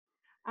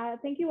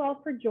Thank you all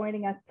for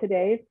joining us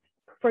today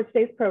for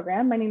today's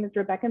program. My name is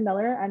Rebecca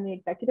Miller. I'm the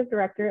Executive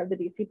Director of the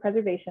DC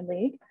Preservation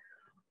League.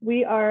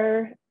 We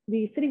are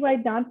the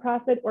citywide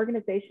nonprofit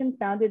organization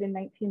founded in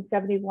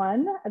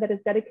 1971 that is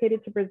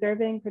dedicated to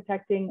preserving,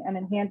 protecting, and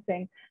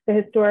enhancing the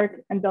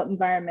historic and built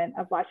environment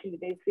of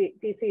Washington,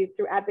 D.C.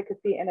 through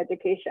advocacy and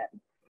education.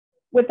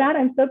 With that,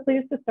 I'm so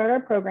pleased to start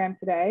our program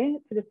today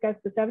to discuss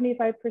the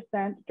 75%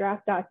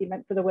 draft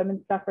document for the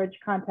Women's Suffrage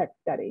Context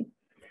Study.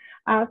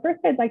 First,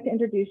 I'd like to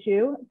introduce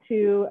you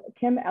to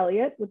Kim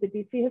Elliott with the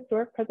DC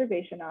Historic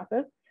Preservation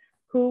Office,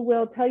 who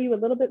will tell you a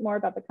little bit more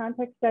about the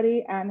context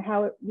study and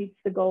how it meets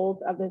the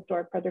goals of the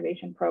Historic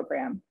Preservation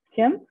Program.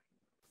 Kim?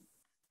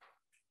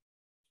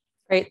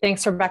 Great,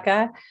 thanks,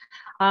 Rebecca.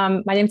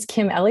 My name is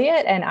Kim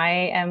Elliott, and I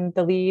am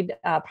the lead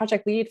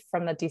project lead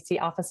from the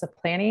DC Office of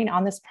Planning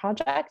on this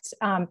project.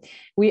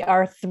 We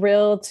are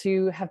thrilled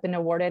to have been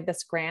awarded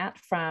this grant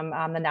from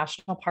the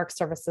National Park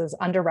Service's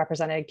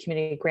Underrepresented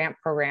Community Grant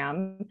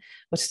program,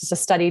 which is to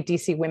study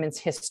DC women's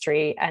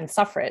history and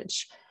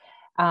suffrage.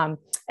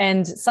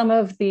 And some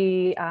of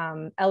the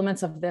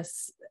elements of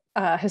this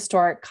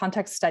historic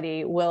context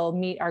study will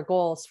meet our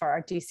goals for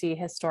our DC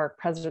Historic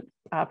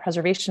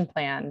Preservation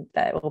Plan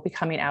that will be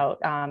coming out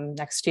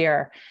next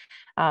year.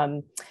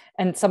 And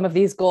some of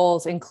these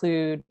goals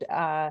include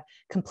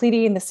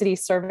completing the city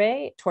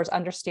survey towards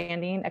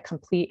understanding a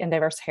complete and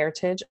diverse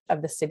heritage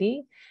of the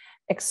city,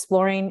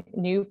 exploring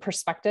new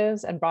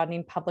perspectives and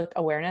broadening public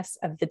awareness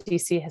of the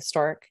DC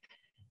historic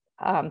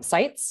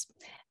sites,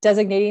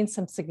 designating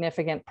some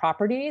significant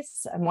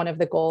properties. And one of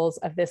the goals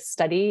of this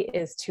study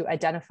is to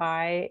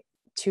identify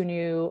 2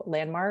 new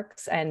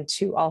landmarks and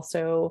to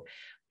also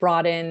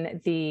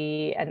broaden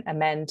and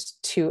amend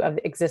 2 of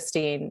the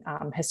existing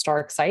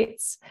historic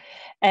sites.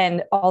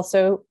 And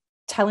also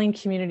telling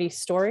community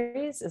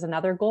stories is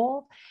another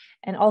goal.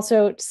 And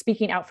also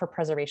speaking out for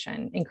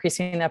preservation,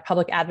 increasing the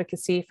public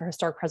advocacy for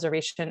historic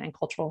preservation and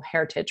cultural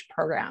heritage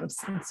programs.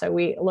 And so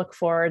we look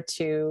forward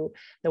to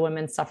the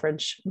women's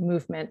suffrage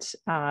movement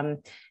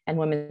and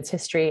women's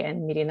history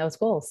and meeting those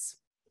goals.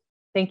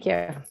 Thank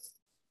you.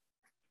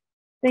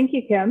 Thank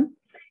you, Kim.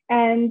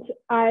 And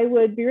I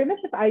would be remiss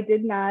if I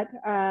did not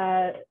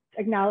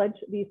acknowledge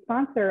the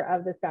sponsor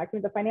of this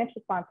document, the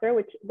financial sponsor,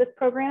 which this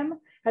program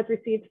has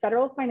received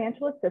federal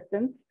financial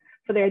assistance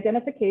for the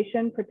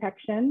identification,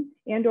 protection,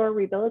 and/or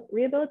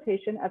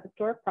rehabilitation of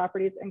historic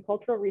properties and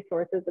cultural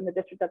resources in the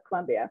District of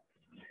Columbia.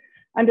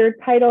 Under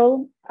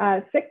Title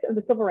VI of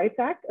the Civil Rights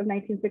Act of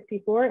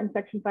 1964 and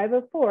Section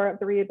 504 of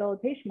the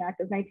Rehabilitation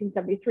Act of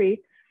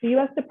 1973, the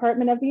U.S.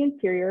 Department of the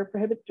Interior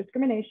prohibits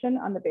discrimination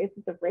on the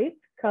basis of race,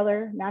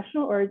 color,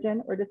 national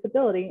origin, or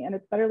disability in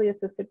its federally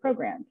assisted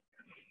programs.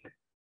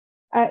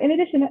 In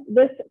addition,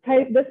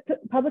 this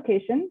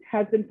publication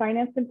has been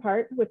financed in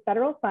part with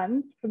federal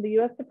funds from the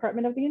U.S.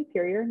 Department of the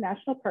Interior,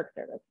 National Park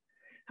Service.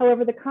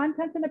 However, the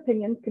content and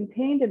opinions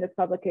contained in this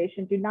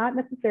publication do not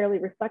necessarily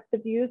reflect the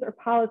views or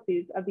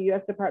policies of the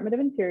U.S. Department of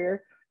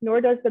Interior, nor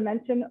does the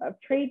mention of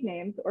trade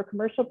names or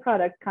commercial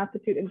products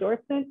constitute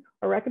endorsement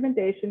or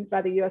recommendations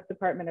by the U.S.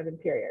 Department of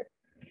Interior.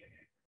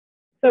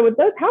 So with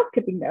those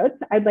housekeeping notes,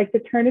 I'd like to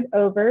turn it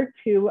over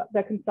to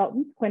the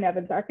consultants, Quinn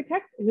Evans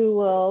Architects, who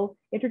will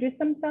introduce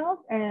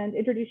themselves and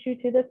introduce you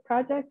to this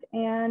project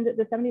and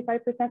the 75%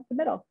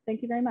 submittal.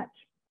 Thank you very much.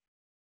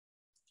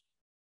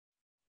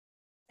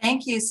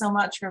 Thank you so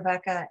much,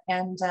 Rebecca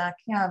and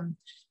Kim.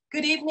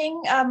 Good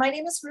evening. My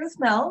name is Ruth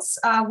Mills.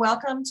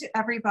 Welcome to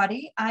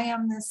everybody. I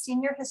am the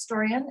senior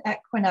historian at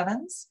Quinn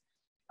Evans.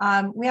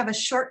 We have a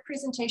short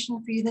presentation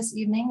for you this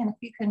evening, and if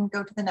you can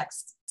go to the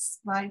next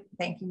slide.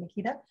 Thank you,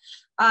 Nikita.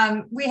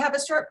 We have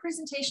a short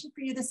presentation for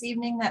you this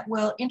evening that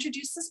will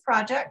introduce this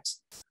project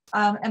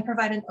and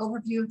provide an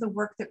overview of the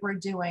work that we're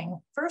doing.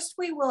 First,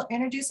 we will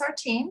introduce our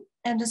team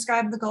and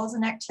describe the goals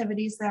and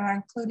activities that are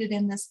included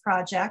in this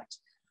project.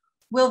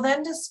 We'll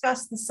then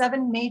discuss the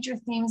 7 major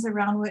themes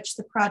around which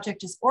the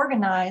project is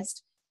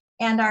organized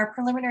and our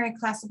preliminary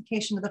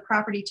classification of the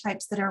property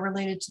types that are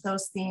related to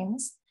those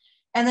themes.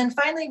 And then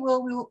finally,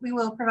 we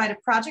will provide a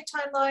project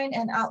timeline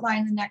and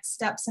outline the next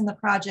steps in the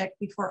project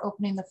before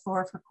opening the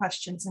floor for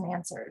questions and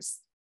answers.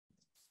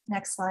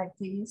 Next slide,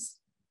 please.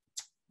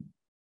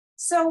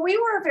 So we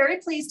were very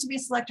pleased to be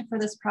selected for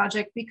this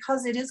project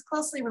because it is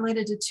closely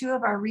related to 2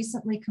 of our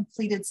recently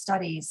completed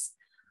studies.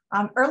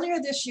 Earlier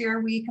this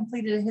year, we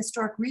completed a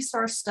historic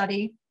resource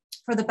study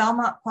for the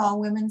Belmont Paul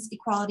Women's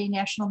Equality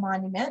National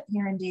Monument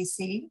here in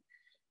DC.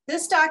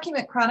 This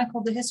document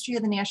chronicled the history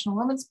of the National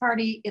Women's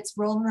Party, its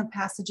role in the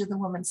passage of the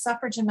Women's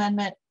Suffrage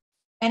Amendment,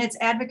 and its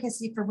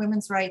advocacy for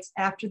women's rights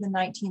after the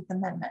 19th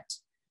Amendment.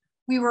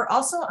 We were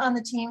also on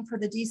the team for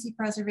the DC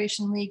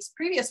Preservation League's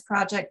previous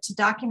project to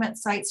document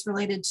sites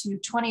related to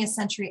 20th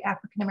century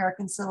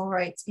African-American civil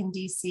rights in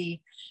DC.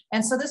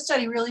 And so this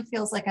study really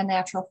feels like a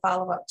natural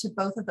follow-up to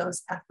both of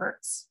those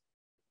efforts.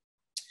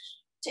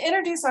 To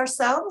introduce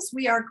ourselves,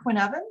 we are Quinn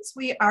Evans.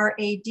 We are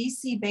a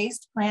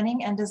DC-based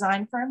planning and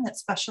design firm that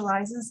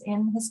specializes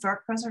in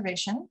historic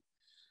preservation.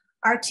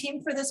 Our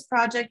team for this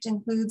project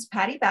includes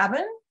Patty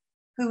Babin,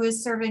 who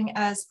is serving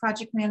as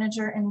project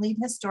manager and lead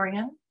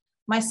historian,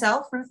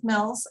 myself, Ruth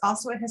Mills,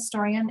 also a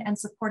historian and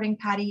supporting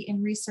Patty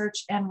in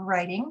research and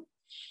writing,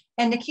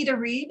 and Nikita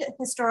Reed,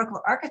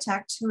 historical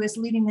architect, who is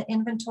leading the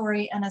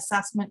inventory and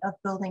assessment of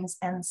buildings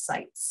and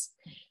sites.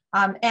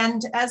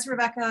 And as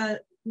Rebecca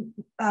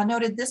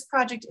noted, this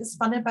project is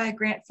funded by a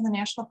grant from the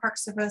National Park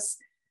Service,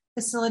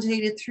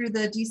 facilitated through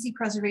the DC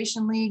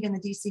Preservation League and the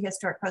DC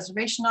Historic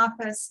Preservation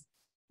Office,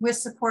 with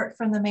support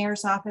from the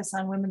Mayor's Office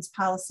on Women's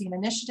Policy and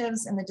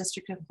Initiatives and the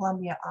District of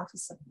Columbia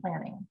Office of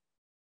Planning.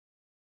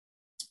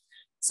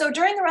 So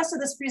during the rest of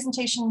this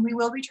presentation, we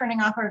will be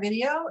turning off our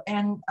video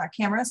and our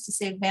cameras to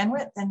save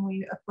bandwidth, and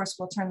we, of course,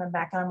 will turn them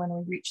back on when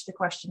we reach the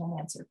question and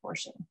answer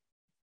portion.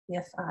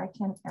 If I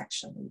can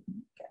actually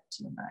get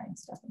to my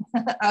stuff.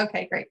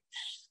 Okay, great.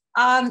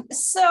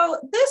 So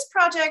this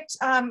project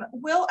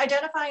will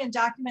identify and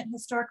document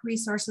historic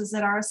resources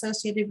that are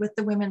associated with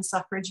the women's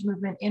suffrage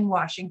movement in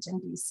Washington,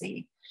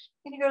 DC.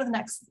 Can you go to the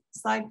next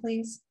slide,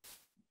 please?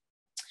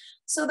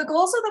 So the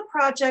goals of the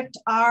project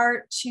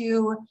are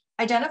to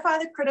identify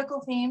the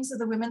critical themes of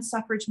the women's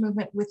suffrage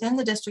movement within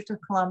the District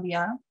of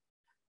Columbia,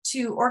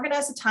 to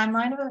organize a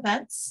timeline of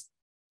events,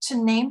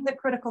 to name the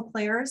critical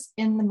players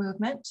in the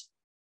movement,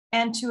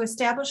 and to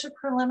establish a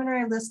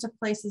preliminary list of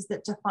places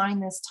that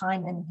define this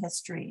time in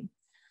history.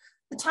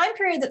 The time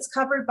period that's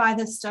covered by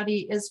this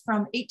study is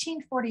from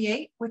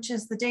 1848, which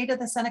is the date of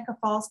the Seneca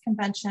Falls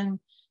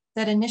Convention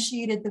that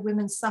initiated the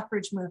women's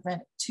suffrage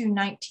movement, to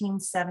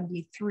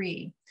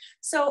 1973.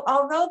 So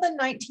although the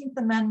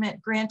 19th Amendment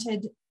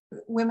granted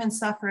women's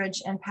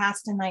suffrage and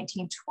passed in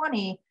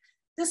 1920,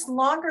 this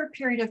longer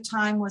period of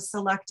time was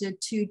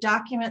selected to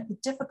document the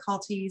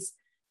difficulties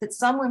that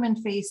some women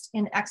faced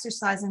in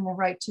exercising the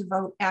right to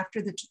vote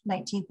after the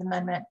 19th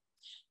Amendment,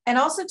 and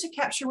also to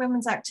capture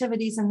women's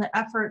activities in the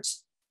effort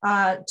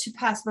to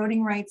pass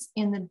voting rights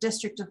in the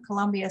District of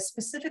Columbia,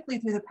 specifically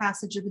through the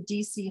passage of the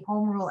DC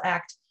Home Rule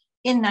Act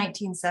in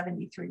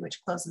 1973,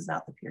 which closes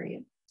out the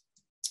period.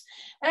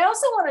 And I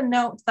also want to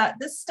note that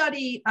this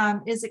study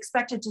is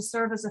expected to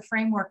serve as a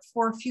framework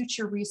for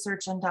future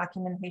research and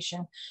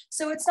documentation.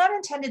 So it's not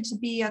intended to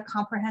be a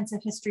comprehensive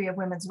history of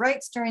women's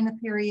rights during the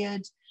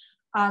period.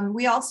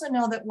 We also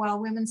know that while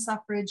women's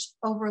suffrage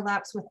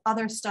overlaps with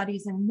other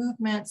studies and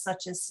movements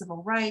such as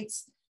civil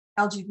rights,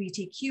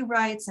 LGBTQ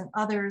rights, and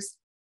others,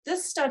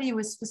 this study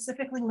was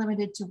specifically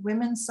limited to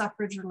women's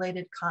suffrage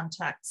related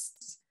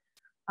contexts.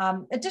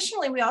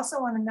 Additionally, we also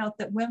want to note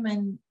that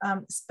women,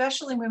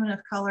 especially women of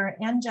color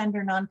and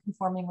gender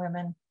nonconforming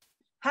women,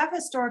 have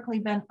historically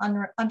been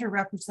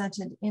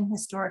underrepresented in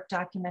historic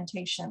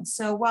documentation.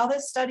 So while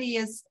this study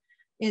is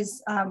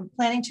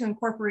planning to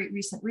incorporate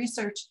recent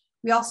research,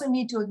 we also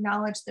need to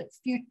acknowledge that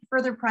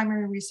further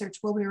primary research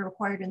will be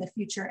required in the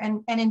future.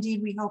 And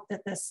indeed, we hope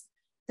that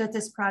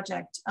this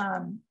project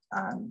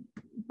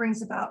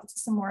brings about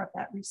some more of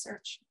that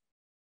research.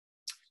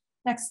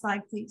 Next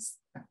slide, please.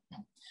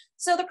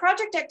 So the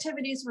project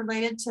activities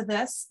related to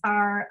this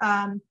are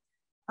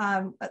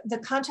the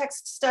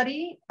context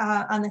study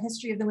on the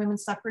history of the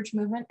women's suffrage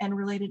movement and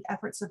related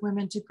efforts of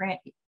women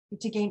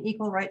to gain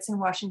equal rights in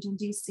Washington,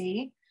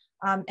 DC.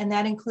 And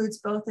that includes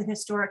both the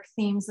historic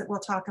themes that we'll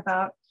talk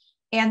about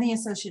and the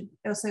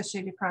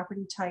associated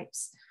property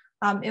types.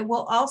 It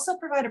will also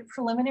provide a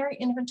preliminary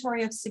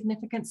inventory of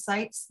significant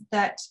sites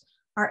that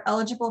are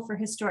eligible for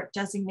historic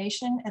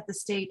designation at the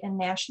state and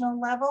national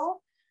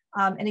level.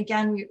 And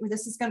again,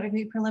 this is going to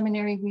be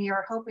preliminary. We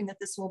are hoping that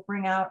this will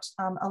bring out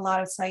a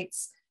lot of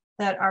sites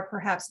that are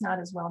perhaps not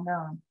as well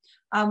known.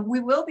 We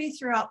will be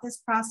throughout this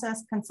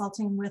process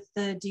consulting with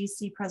the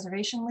DC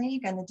Preservation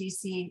League and the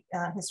DC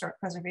Historic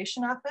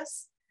Preservation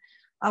Office.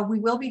 We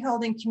will be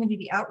holding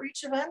community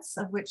outreach events,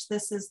 of which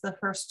this is the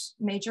first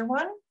major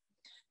one.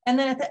 And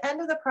then at the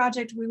end of the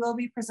project, we will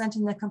be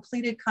presenting the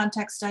completed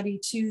context study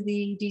to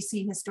the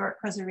DC Historic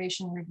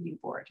Preservation Review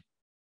Board.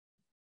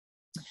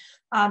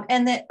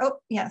 And then, oh,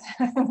 yes,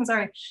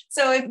 sorry.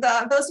 So if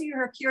those of you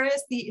who are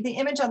curious, the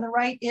image on the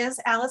right is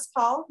Alice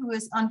Paul, who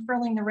is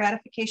unfurling the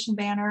ratification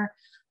banner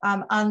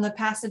on the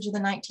passage of the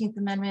 19th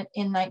Amendment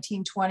in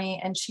 1920.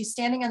 And she's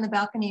standing on the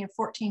balcony of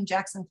 14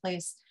 Jackson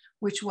Place,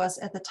 which was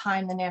at the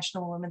time the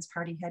National Women's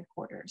Party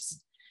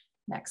headquarters.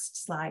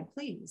 Next slide,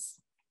 please.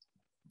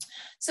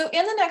 So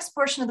in the next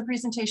portion of the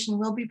presentation,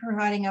 we'll be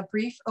providing a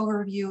brief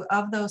overview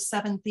of those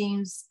 7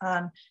 themes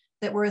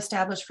that were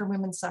established for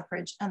women's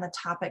suffrage and the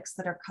topics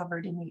that are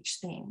covered in each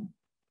theme.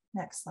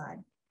 Next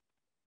slide.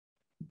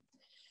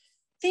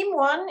 Theme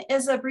 1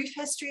 is a brief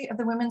history of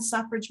the women's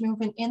suffrage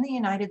movement in the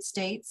United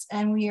States,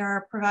 and we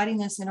are providing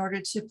this in order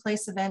to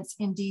place events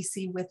in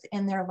DC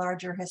within their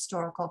larger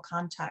historical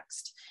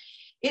context.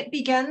 It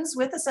begins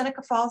with the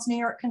Seneca Falls, New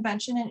York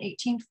Convention in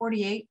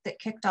 1848 that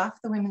kicked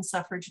off the women's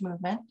suffrage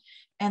movement,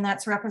 and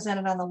that's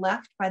represented on the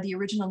left by the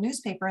original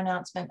newspaper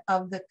announcement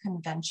of the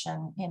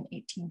convention in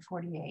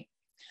 1848.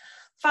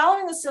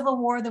 Following the Civil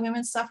War, the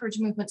women's suffrage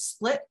movement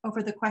split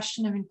over the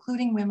question of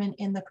including women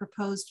in the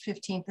proposed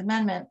 15th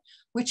Amendment,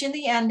 which in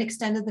the end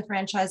extended the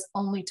franchise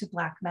only to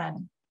Black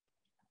men.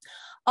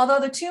 Although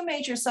the 2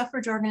 major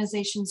suffrage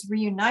organizations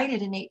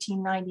reunited in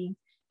 1890,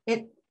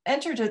 it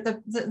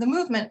the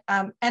movement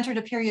entered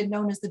a period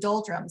known as the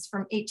doldrums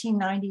from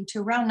 1890 to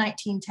around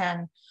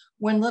 1910,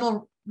 when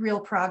little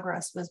real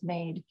progress was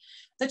made.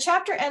 The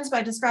chapter ends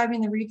by describing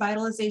the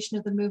revitalization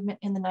of the movement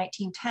in the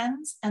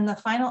 1910s and the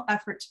final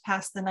effort to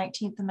pass the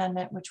 19th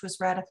Amendment, which was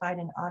ratified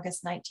in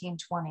August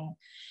 1920.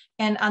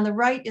 And on the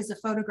right is a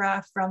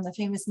photograph from the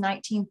famous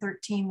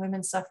 1913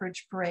 Women's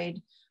Suffrage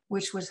Parade,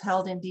 which was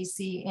held in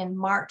DC in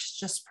March,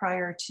 just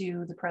prior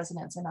to the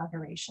president's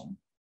inauguration.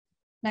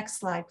 Next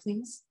slide,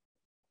 please.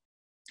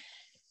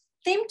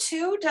 Theme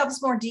 2 delves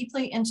more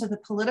deeply into the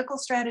political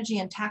strategy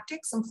and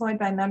tactics employed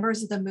by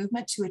members of the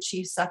movement to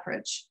achieve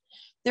suffrage.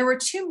 There were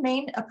two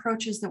main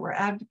approaches that were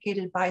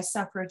advocated by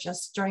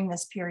suffragists during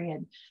this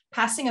period: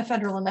 passing a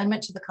federal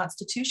amendment to the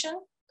Constitution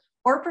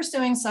or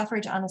pursuing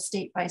suffrage on a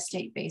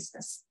state-by-state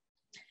basis.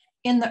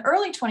 In the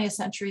early 20th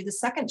century, the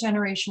second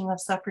generation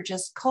of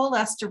suffragists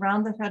coalesced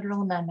around the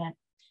federal amendment,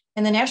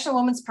 and the National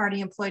Woman's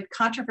Party employed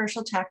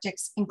controversial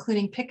tactics,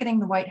 including picketing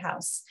the White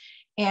House.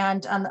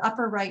 And on the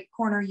upper right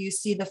corner, you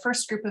see the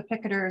first group of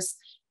picketers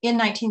in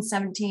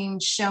 1917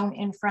 shown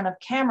in front of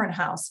Cameron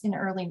House in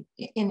early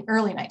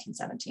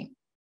 1917.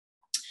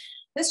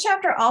 This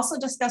chapter also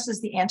discusses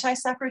the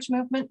anti-suffrage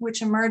movement,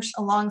 which emerged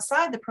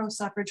alongside the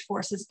pro-suffrage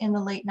forces in the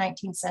late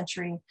 19th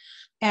century.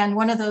 And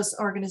one of those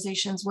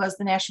organizations was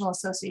the National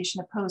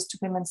Association Opposed to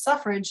Women's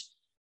Suffrage,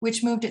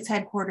 which moved its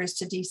headquarters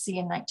to DC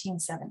in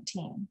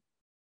 1917.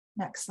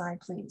 Next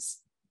slide,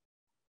 please.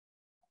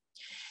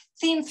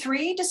 Theme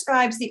 3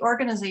 describes the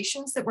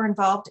organizations that were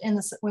involved in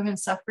the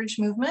women's suffrage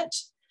movement.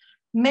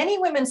 Many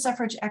women's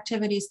suffrage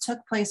activities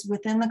took place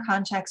within the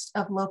context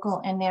of local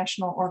and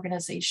national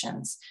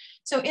organizations.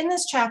 So in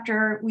this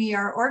chapter, we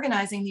are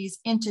organizing these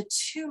into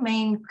two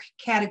main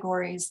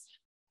categories,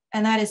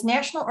 and that is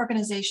national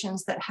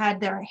organizations that had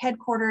their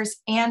headquarters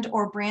and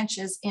or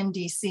branches in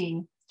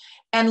DC,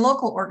 and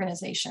local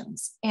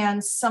organizations,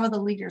 and some of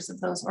the leaders of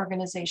those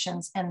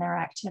organizations and their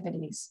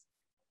activities.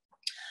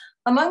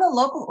 Among the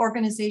local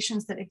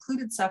organizations that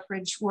included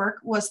suffrage work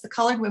was the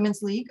Colored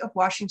Women's League of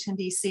Washington,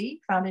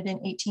 D.C., founded in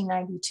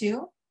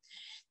 1892.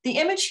 The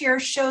image here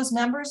shows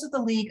members of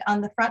the league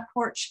on the front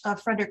porch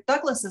of Frederick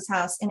Douglass's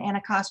house in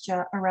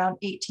Anacostia around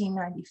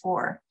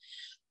 1894.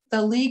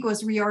 The league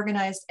was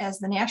reorganized as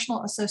the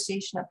National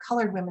Association of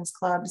Colored Women's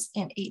Clubs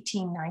in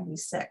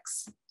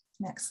 1896.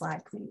 Next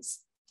slide, please.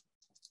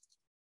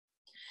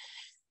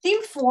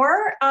 Theme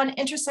 4 on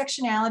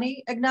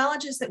intersectionality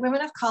acknowledges that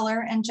women of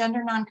color and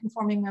gender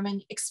nonconforming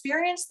women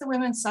experience the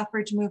women's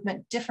suffrage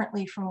movement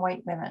differently from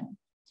white women.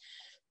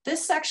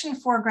 This section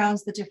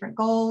foregrounds the different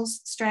goals,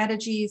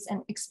 strategies,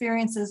 and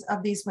experiences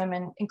of these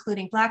women,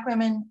 including Black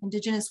women,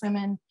 Indigenous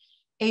women,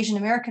 Asian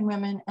American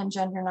women, and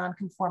gender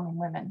nonconforming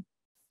women.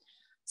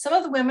 Some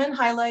of the women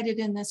highlighted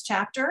in this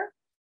chapter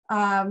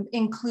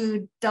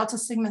include Delta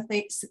Sigma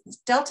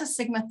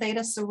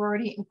Theta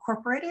Sorority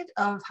Incorporated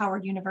of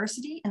Howard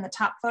University in the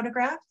top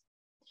photograph,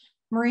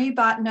 Marie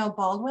Bottineau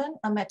Baldwin,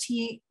 a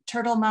Métis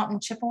Turtle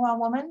Mountain Chippewa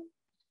woman,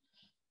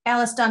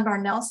 Alice Dunbar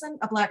Nelson,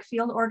 a Black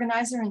field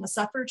organizer in the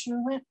suffrage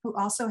movement who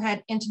also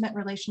had intimate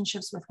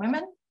relationships with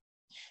women,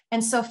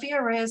 and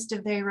Sofia Reyes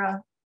de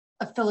Vera,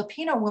 a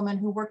Filipino woman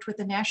who worked with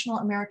the National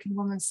American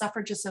Women's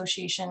Suffrage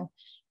Association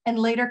and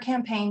later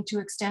campaigned to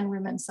extend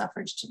women's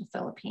suffrage to the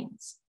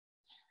Philippines.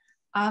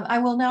 I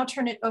will now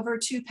turn it over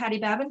to Patty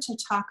Babin to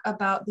talk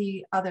about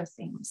the other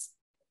themes.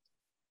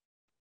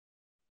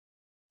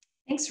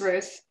 Thanks,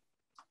 Ruth.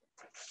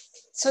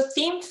 So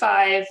theme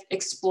 5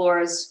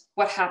 explores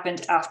what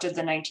happened after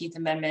the 19th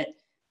Amendment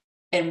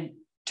in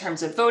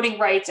terms of voting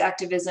rights,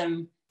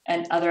 activism,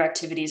 and other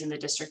activities in the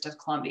District of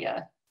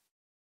Columbia.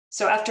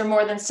 So after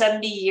more than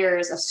 70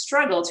 years of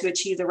struggle to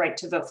achieve the right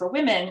to vote for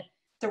women,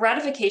 the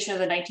ratification of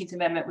the 19th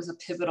Amendment was a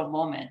pivotal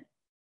moment.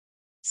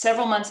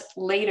 Several months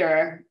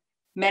later,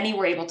 many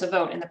were able to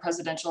vote in the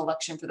presidential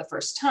election for the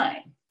first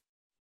time.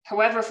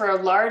 However, for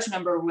a large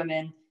number of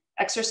women,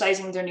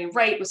 exercising their new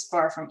right was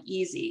far from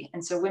easy.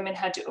 And so women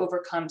had to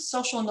overcome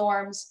social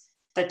norms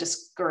that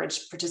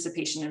discouraged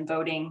participation in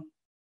voting.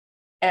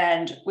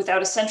 And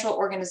without a central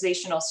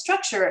organizational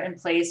structure in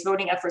place,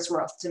 voting efforts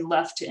were often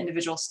left to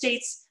individual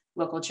states,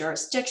 local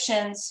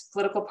jurisdictions,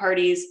 political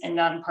parties, and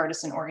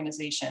nonpartisan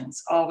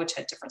organizations, all which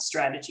had different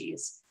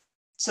strategies.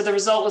 So the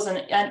result was an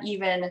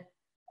uneven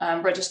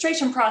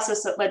registration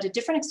process that led to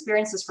different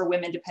experiences for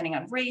women depending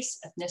on race,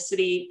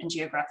 ethnicity, and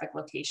geographic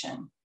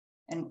location.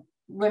 And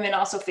women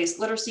also faced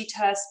literacy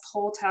tests,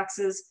 poll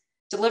taxes,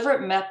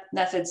 deliberate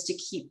methods to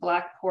keep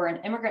Black, poor,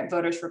 and immigrant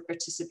voters from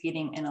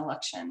participating in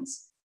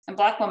elections. And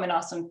Black women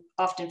also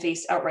often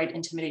faced outright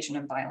intimidation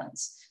and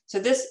violence.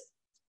 So this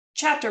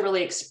chapter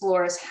really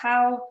explores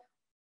how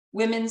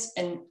women's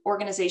and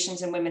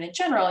organizations and women in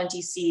general in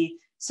DC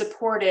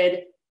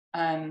supported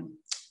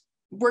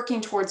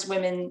working towards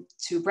women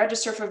to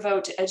register for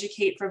vote, to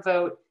educate for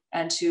vote,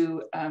 and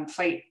to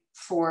fight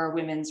for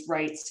women's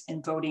rights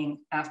in voting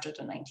after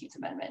the 19th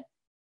Amendment.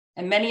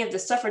 And many of the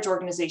suffrage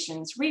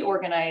organizations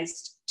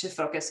reorganized to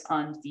focus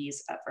on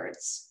these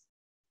efforts.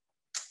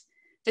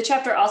 The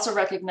chapter also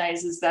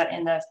recognizes that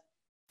in the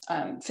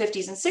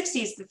 50s and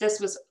 60s, that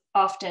this was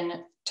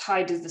often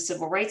tied to the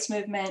civil rights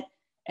movement.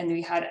 And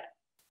we had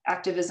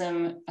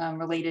activism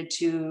related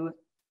to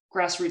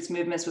grassroots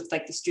movements with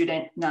like the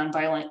Student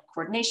Nonviolent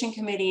Coordination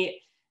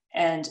Committee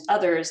and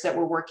others that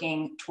were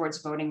working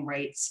towards voting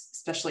rights,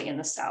 especially in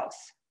the South.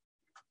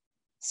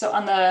 So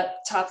on the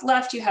top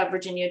left, you have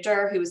Virginia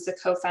Durr, who was the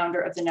co-founder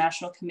of the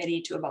National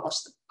Committee to Abolish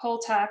the Poll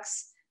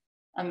Tax.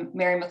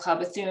 Mary McLeod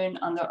Bethune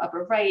on the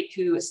upper right,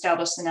 who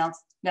established the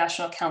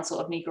National Council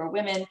of Negro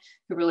Women,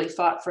 who really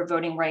fought for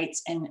voting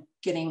rights and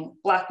getting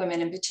Black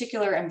women in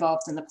particular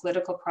involved in the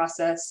political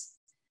process.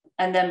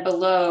 And then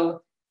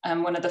below,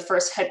 one of the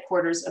first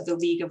headquarters of the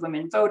League of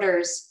Women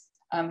Voters,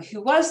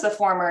 who was the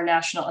former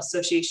National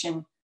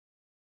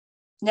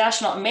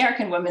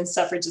American Women's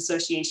Suffrage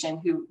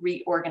Association, who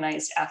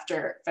reorganized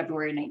after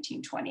February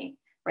 1920,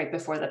 right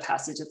before the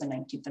passage of the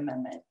 19th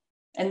Amendment.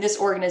 And this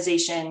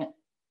organization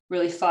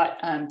really fought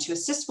to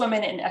assist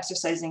women in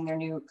exercising their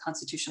new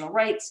constitutional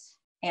rights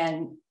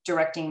and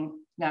directing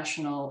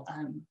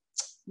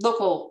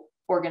local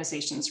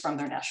organizations from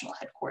their national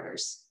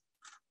headquarters.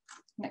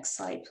 Next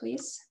slide,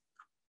 please.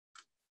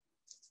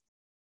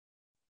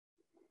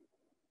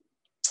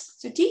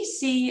 So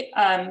DC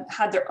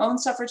had their own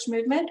suffrage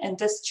movement, and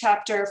this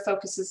chapter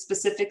focuses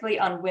specifically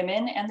on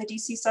women and the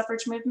DC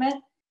suffrage movement.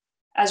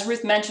 As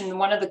Ruth mentioned,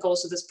 one of the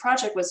goals of this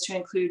project was to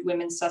include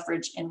women's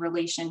suffrage in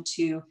relation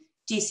to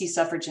DC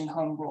suffrage and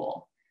home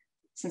rule.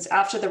 Since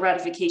after the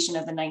ratification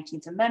of the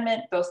 19th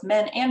Amendment, both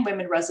men and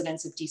women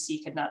residents of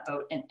DC could not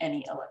vote in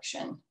any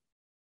election.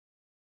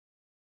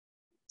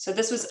 So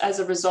this was as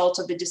a result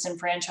of the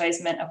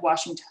disenfranchisement of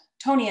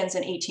Washingtonians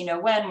in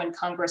 1801 when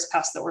Congress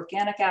passed the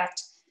Organic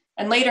Act,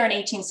 and later in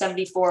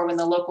 1874 when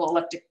the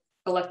local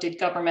elected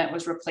government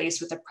was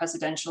replaced with a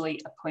presidentially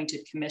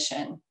appointed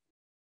commission.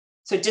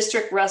 So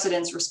district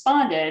residents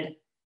responded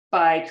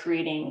by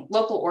creating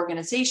local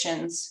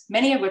organizations,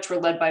 many of which were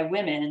led by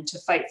women, to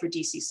fight for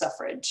DC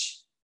suffrage,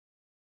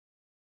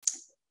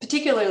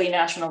 particularly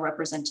national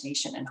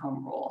representation and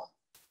home rule,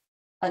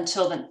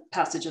 until the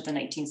passage of the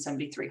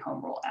 1973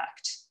 Home Rule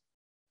Act.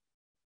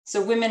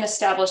 So women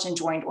established and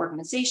joined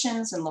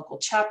organizations and local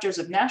chapters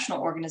of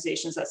national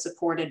organizations that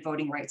supported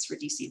voting rights for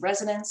DC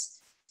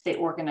residents. They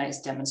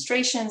organized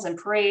demonstrations and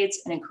parades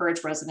and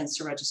encouraged residents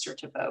to register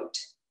to vote.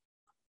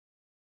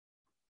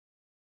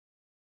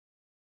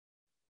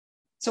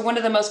 So one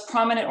of the most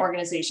prominent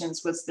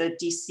organizations was the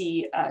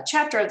DC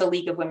chapter of the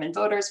League of Women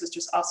Voters, which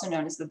was also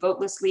known as the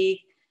Voteless League.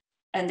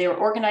 And they were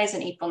organized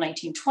in April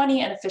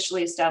 1920 and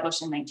officially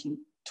established in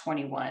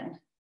 1921.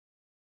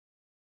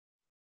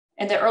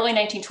 In the early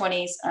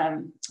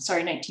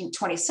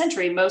 1920th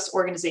century, most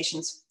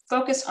organizations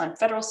focused on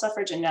federal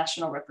suffrage and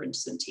national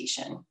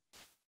representation.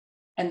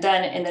 And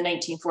then in the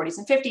 1940s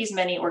and 50s,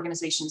 many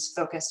organizations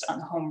focused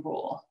on home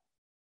rule.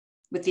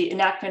 With the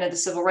enactment of the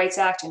Civil Rights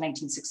Act in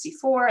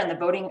 1964 and the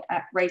Voting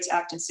Rights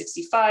Act in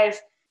 65,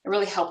 it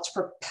really helped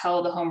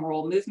propel the home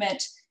rule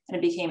movement, and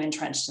it became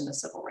entrenched in the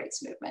civil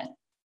rights movement.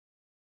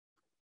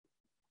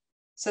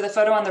 So the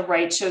photo on the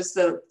right shows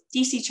the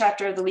DC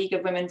chapter of the League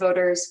of Women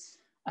Voters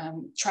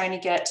trying to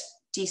get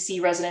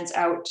DC residents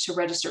out to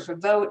register for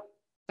vote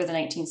for the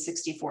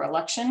 1964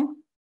 election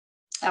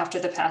after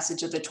the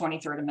passage of the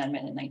 23rd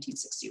Amendment in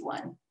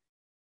 1961.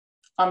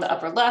 On the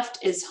upper left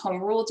is Home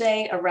Rule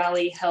Day, a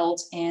rally held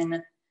in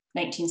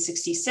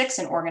 1966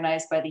 and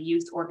organized by the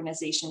Youth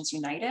Organizations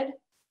United.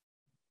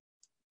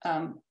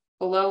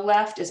 Below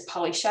left is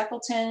Polly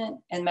Shackleton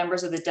and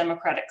members of the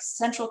Democratic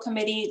Central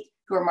Committee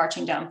who are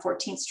marching down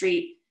 14th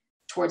Street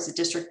towards the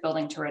district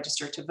building to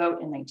register to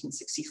vote in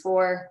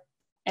 1964.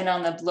 And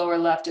on the lower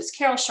left is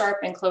Carol Sharp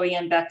and Chloe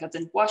Ann Beck of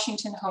the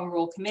Washington Home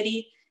Rule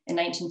Committee in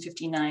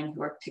 1959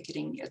 who are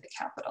picketing near the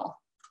Capitol.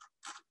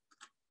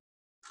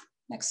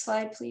 Next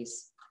slide,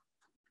 please.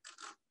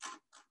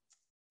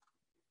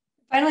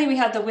 Finally, we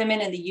have the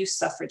women in the youth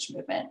suffrage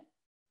movement.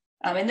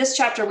 In this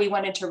chapter, we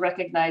wanted to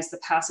recognize the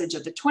passage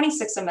of the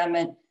 26th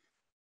Amendment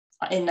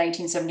in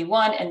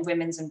 1971 and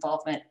women's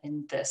involvement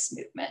in this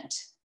movement.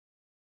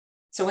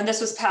 So when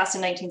this was passed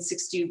in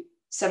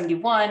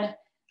 1971,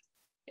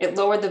 it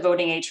lowered the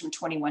voting age from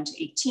 21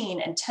 to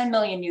 18, and 10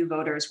 million new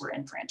voters were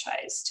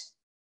enfranchised.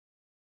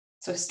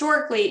 So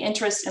historically,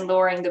 interest in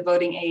lowering the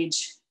voting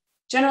age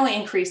generally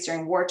increased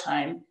during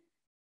wartime.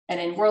 And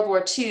in World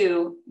War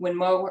II, when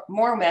more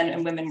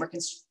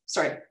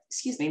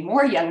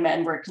young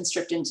men were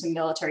conscripted into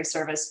military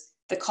service,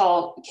 the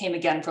call came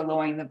again for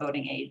lowering the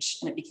voting age,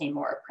 and it became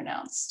more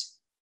pronounced.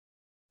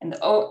 And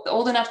the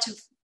old enough to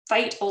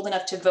fight, old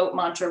enough to vote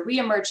mantra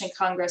reemerged in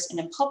Congress and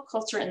in pulp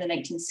culture in the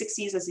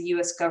 1960s as the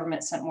US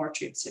government sent more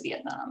troops to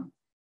Vietnam.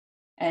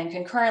 And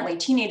concurrently,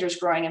 teenagers'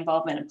 growing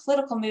involvement in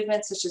political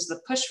movements such as the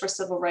push for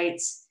civil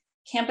rights,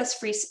 campus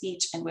free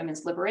speech, and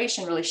women's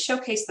liberation really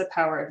showcased the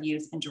power of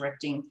youth in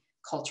directing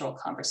cultural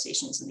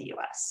conversations in the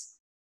US.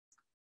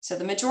 So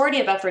the majority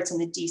of efforts in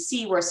the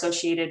DC were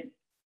associated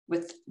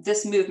with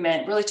this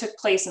movement really took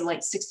place in the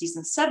late 60s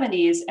and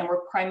 70s and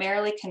were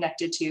primarily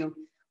connected to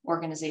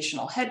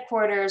organizational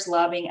headquarters,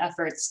 lobbying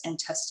efforts, and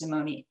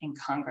testimony in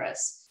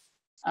Congress.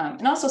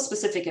 and also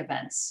specific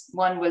events.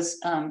 One was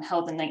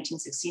held in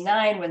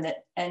 1969 when the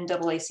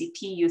NAACP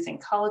Youth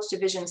and College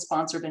Division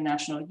sponsored a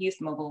national youth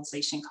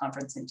mobilization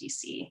conference in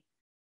DC.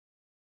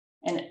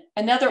 And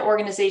another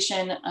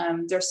organization,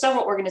 there are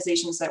several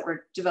organizations that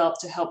were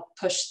developed to help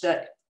push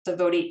the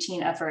Vote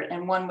 18 effort.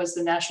 And one was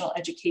the National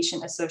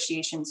Education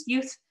Association's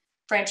Youth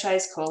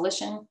Franchise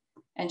Coalition.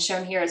 And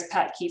shown here is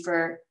Pat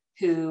Kiefer,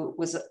 who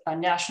was a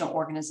national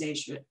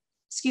organizer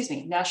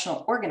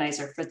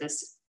for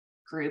this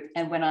group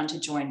and went on to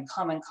join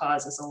Common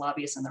Cause as a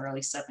lobbyist in the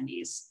early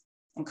 70s.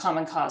 And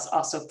Common Cause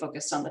also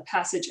focused on the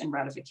passage and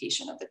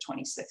ratification of the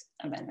 26th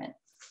Amendment.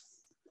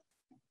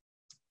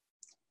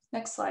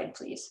 Next slide,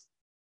 please.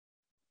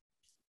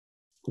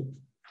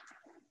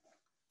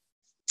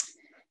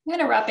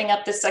 Kind of wrapping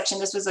up this section,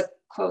 this was a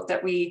quote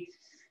that we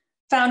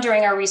found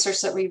during our research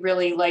that we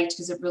really liked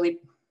because it really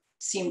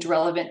seemed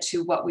relevant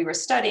to what we were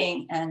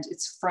studying. And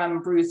it's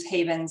from Ruth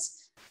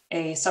Havens,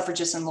 a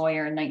suffragist and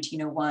lawyer in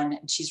 1901.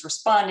 And she's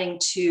responding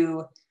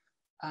to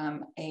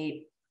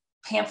a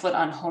pamphlet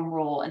on home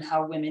rule and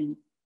how women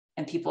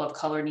and people of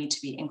color need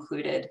to be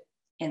included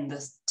in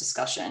this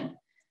discussion.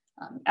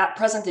 At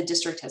present, the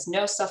district has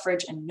no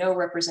suffrage and no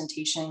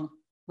representation.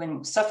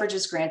 When suffrage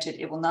is granted,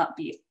 it will not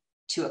be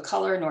to a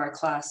color nor a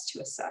class, to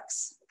a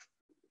sex.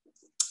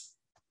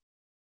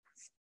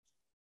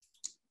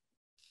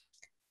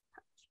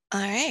 All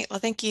right, well,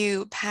 thank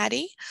you,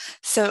 Patty.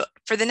 So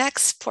for the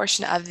next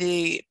portion of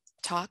the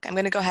talk, I'm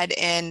going to go ahead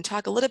and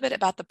talk a little bit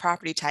about the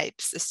property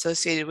types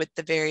associated with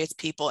the various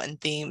people and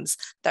themes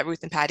that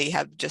Ruth and Patty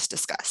have just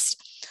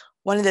discussed.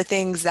 One of the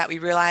things that we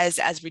realized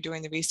as we're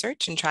doing the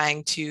research and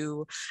trying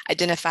to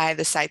identify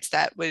the sites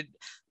that would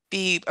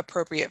be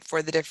appropriate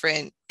for the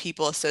different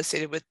people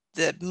associated with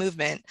the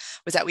movement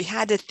was that we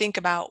had to think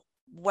about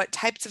what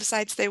types of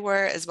sites they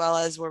were, as well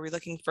as were we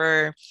looking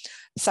for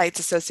sites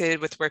associated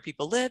with where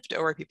people lived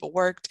or where people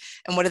worked,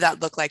 and what did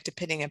that look like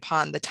depending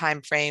upon the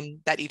time frame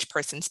that each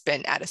person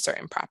spent at a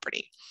certain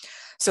property.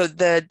 So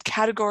the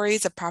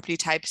categories of property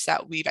types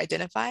that we've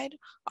identified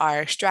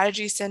are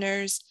strategy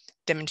centers,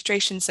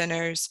 demonstration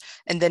centers,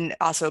 and then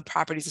also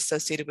properties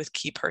associated with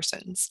key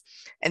persons.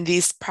 And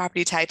these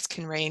property types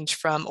can range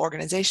from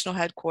organizational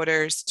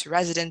headquarters to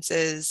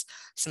residences,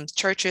 some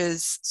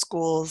churches,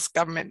 schools,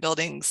 government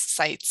buildings,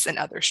 sites, and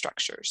other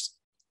structures.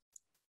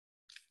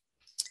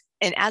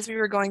 And as we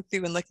were going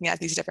through and looking at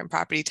these different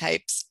property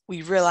types,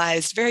 we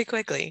realized very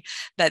quickly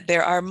that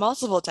there are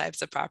multiple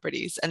types of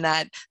properties and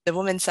that the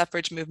women's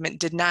suffrage movement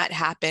did not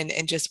happen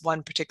in just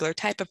one particular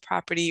type of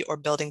property or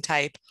building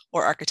type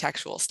or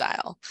architectural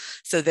style.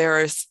 So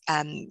there are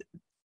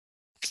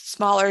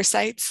smaller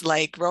sites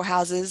like row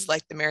houses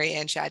like the Mary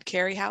Ann Shadd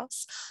Carey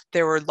House.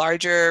 There were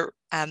larger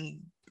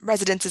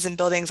residences and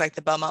buildings like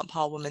the Belmont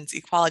Paul Women's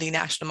Equality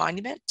National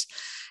Monument.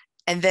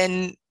 And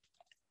then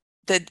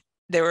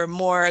there were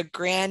more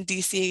grand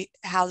DC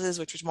houses,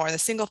 which was more on the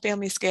single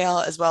family scale,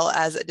 as well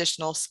as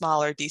additional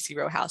smaller DC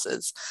row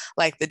houses,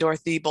 like the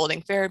Dorothy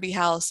Boulding Farabee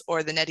House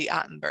or the Nettie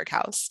Ottenberg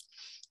House.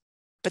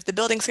 But the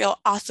building scale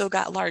also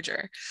got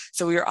larger.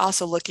 So we were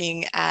also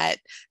looking at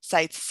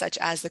sites such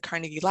as the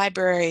Carnegie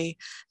Library,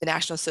 the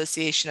National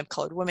Association of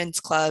Colored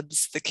Women's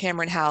Clubs, the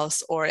Cameron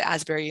House, or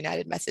Asbury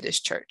United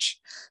Methodist Church.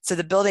 So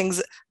the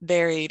buildings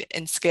varied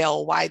in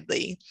scale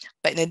widely.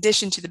 But in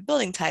addition to the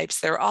building types,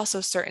 there were also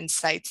certain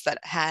sites that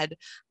had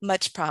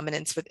much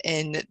prominence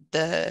within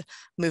the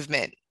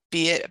movement,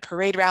 be it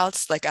parade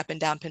routes like up and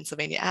down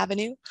Pennsylvania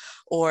Avenue,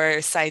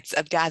 or sites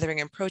of gathering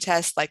and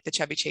protest like the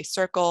Chevy Chase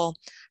Circle,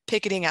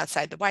 picketing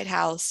outside the White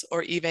House,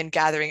 or even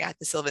gathering at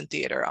the Sylvan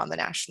Theater on the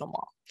National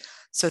Mall.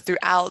 So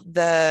throughout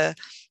the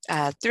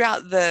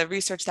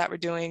research that we're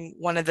doing,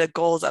 one of the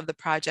goals of the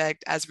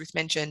project, as Ruth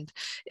mentioned,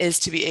 is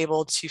to be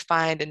able to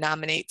find and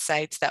nominate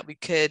sites that we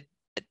could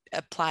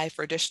apply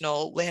for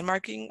additional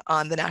landmarking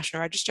on the National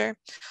Register,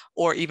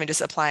 or even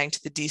just applying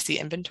to the DC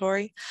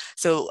inventory.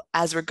 So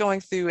as we're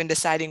going through and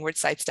deciding which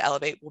sites to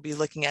elevate, we'll be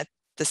looking at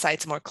the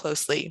sites more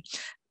closely,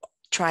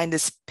 trying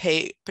to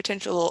pay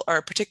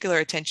particular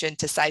attention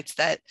to sites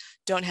that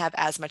don't have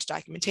as much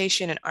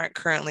documentation and aren't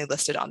currently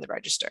listed on the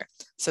register.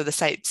 So the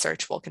site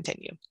search will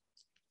continue.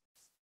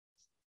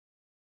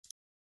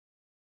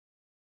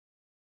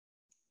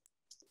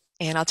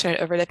 And I'll turn it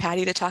over to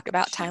Patty to talk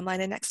about timeline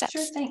and next steps.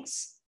 Sure,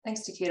 thanks.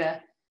 Thanks,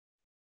 Takeda.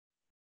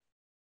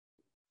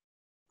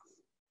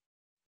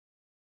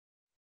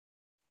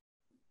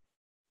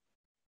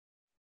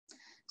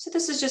 So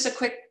this is just a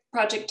quick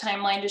project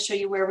timeline to show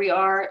you where we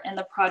are in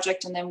the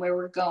project and then where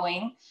we're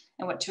going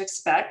and what to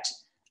expect.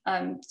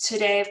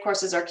 Today, of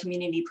course, is our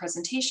community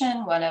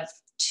presentation, one of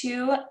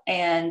two,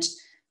 and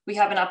we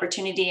have an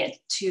opportunity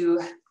to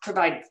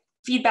provide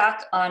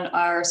feedback on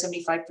our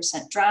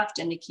 75% draft,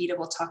 and Nikita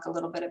will talk a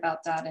little bit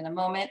about that in a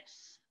moment.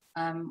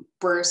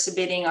 We're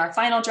submitting our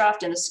final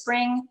draft in the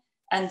spring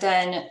and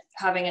then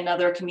having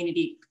another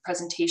community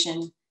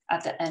presentation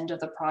at the end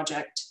of the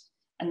project.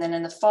 And then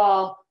in the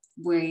fall,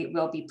 we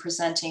will be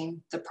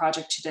presenting the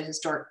project to the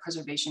Historic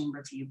Preservation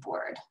Review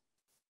Board,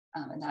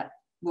 and that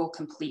will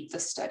complete the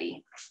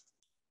study.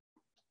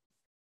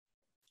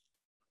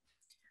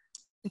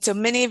 And so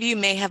many of you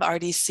may have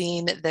already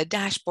seen the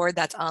dashboard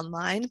that's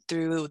online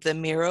through the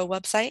Miro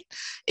website.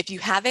 If you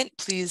haven't,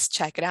 please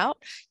check it out.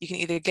 You can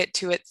either get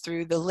to it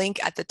through the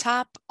link at the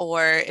top,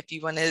 or if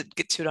you want to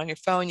get to it on your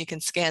phone, you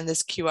can scan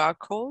this QR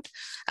code.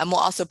 And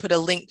we'll also put a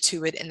link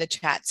to it in the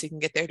chat so you can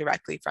get there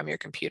directly from your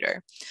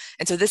computer.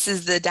 And so this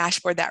is the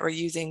dashboard that we're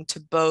using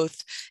to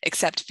both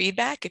accept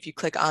feedback. If you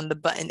click on the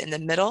button in the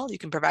middle, you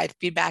can provide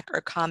feedback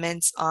or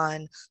comments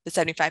on the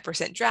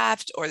 75%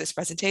 draft or this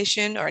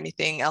presentation or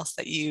anything else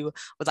that you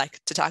would like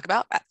to talk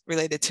about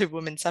related to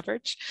women's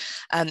suffrage.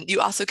 You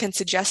also can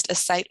suggest a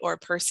site or a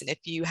person if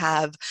you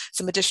have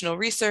some additional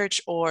research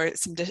or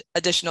some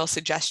additional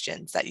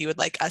suggestions that you would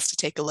like us to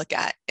take a look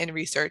at in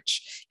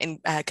research and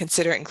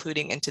consider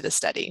including into the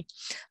study.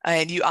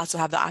 And you also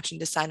have the option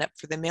to sign up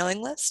for the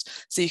mailing list,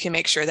 so you can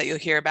make sure that you'll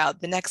hear about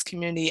the next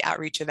community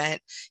outreach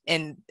event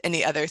and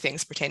any other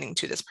things pertaining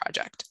to this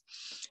project.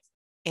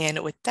 And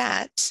with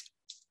that,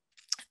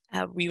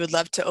 we would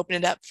love to open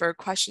it up for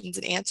questions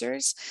and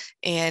answers.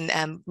 And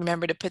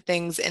remember to put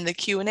things in the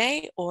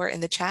Q&A or in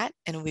the chat,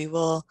 and we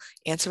will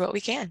answer what we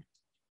can.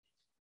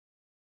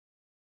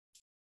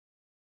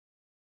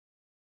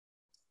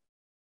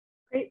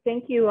 Great,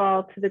 thank you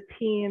all to the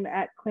team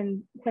at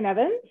Quinn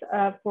Evans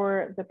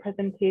for the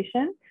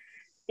presentation.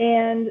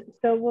 And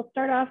so we'll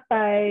start off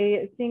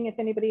by seeing if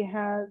anybody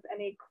has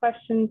any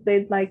questions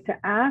they'd like to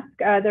ask.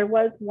 There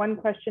was one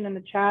question in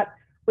the chat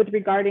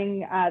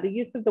regarding the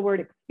use of the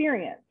word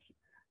experience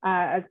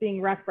as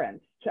being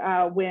referenced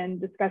when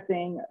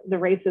discussing the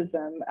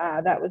racism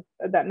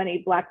that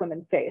many Black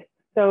women face.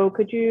 So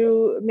could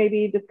you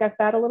maybe discuss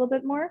that a little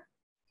bit more?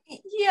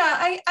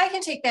 Yeah, I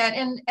can take that,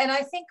 and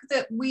I think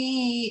that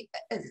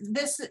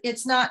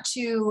it's not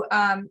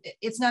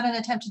an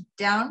attempt to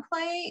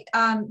downplay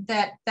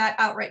that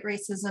outright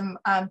racism.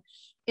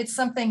 It's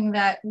something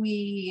that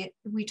we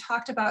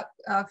talked about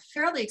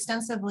fairly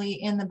extensively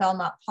in the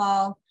Belmont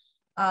Paul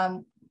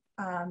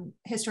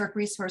historic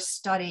resource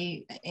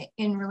study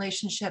in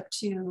relationship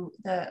to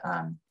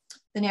the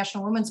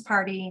National Women's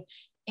Party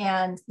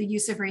and the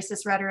use of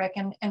racist rhetoric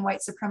and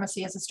white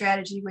supremacy as a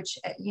strategy, which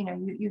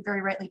you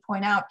very rightly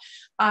point out.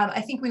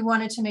 I think we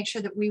wanted to make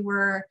sure that we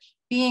were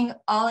being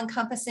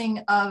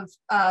all-encompassing of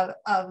Black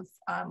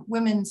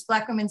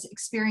women's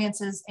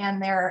experiences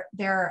and their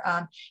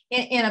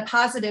in a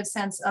positive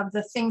sense of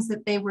the things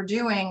that they were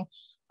doing.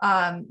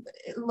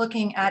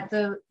 Looking at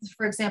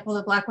for example,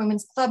 the Black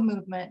Women's Club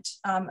movement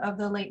of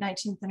the late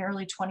 19th and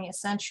early 20th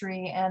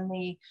century, and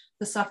the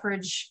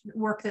suffrage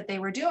work that they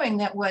were doing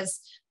that was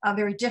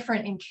very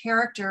different in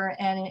character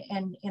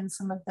and in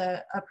some of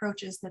the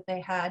approaches that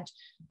they had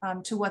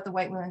to what the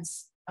white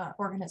women's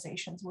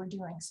organizations were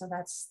doing. So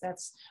that's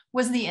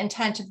was the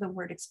intent of the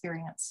word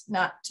experience,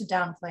 not to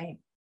downplay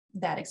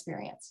that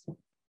experience.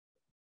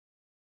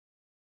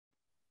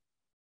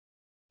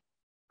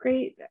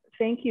 Great,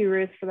 thank you,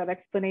 Ruth, for that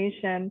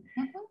explanation.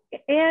 Mm-hmm.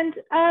 And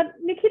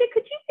Nikita,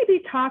 could you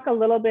maybe talk a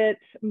little bit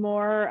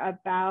more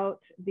about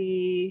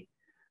the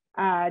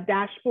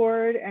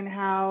dashboard and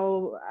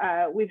how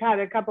we've had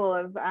a couple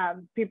of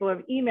people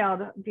have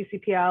emailed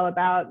DCPL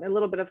about a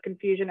little bit of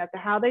confusion as to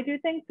how they do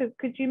things. So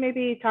could you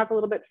maybe talk a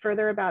little bit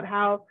further about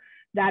how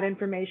that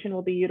information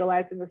will be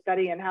utilized in the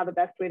study and how the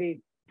best way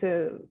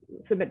to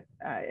submit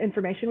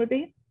information would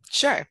be?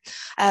 Sure.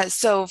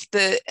 So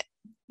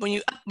when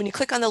you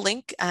click on the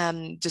link,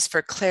 just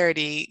for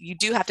clarity, you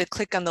do have to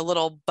click on the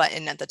little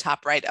button at the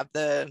top right of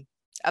the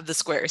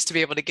squares to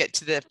be able to get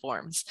to the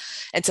forms.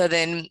 And so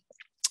then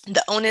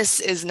the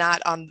onus is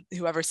not on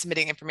whoever's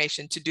submitting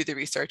information to do the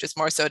research. It's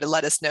more so to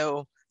let us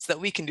know so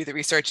that we can do the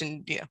research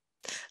and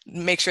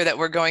make sure that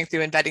we're going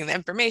through and vetting the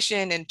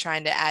information and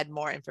trying to add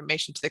more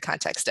information to the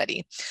context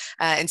study.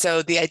 And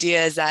so the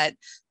idea is that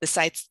the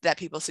sites that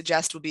people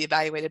suggest will be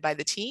evaluated by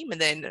the team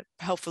and then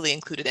hopefully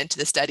included into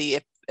the study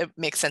if it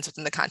makes sense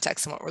within the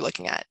context and what we're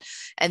looking at.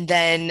 And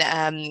then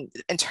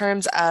in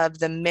terms of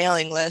the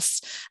mailing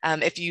list,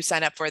 if you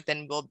sign up for it,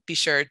 then we'll be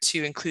sure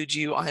to include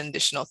you on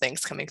additional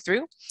things coming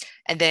through.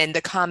 And then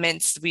the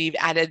comments, we've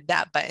added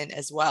that button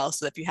as well.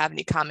 So if you have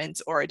any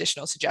comments or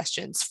additional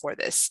suggestions for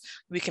this,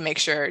 we can make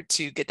sure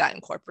to get that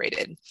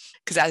incorporated.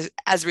 Because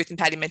as Ruth and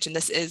Patty mentioned,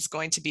 this is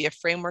going to be a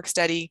framework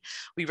study.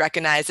 We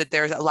recognize that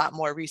there's a lot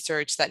more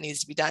research that needs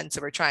to be done.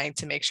 So we're trying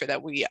to make sure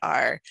that we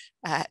are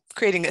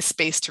creating a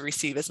space to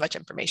receive as much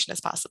information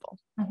as possible.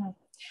 Mm-hmm.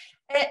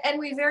 And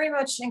we very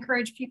much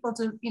encourage people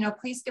to,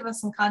 please give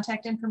us some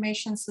contact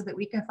information so that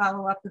we can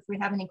follow up if we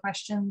have any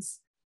questions.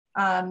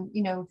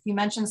 If you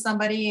mention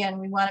somebody and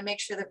we want to make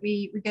sure that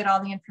we get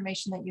all the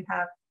information that you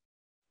have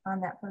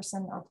on that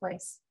person or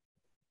place.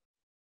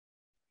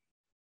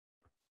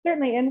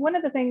 Certainly, and one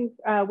of the things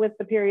with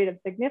the period of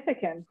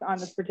significance on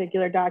this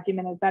particular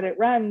document is that it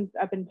runs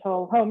up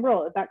until Home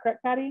Rule. Is that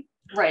correct, Patty?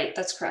 Right,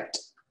 that's correct.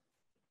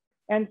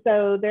 And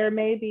so there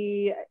may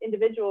be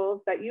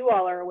individuals that you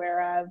all are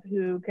aware of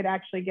who could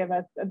actually give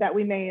us, that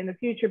we may in the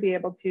future be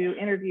able to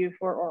interview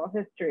for oral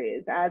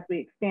histories as we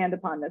expand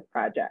upon this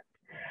project.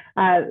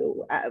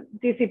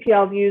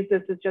 DCPL views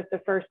this as just a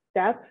first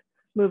step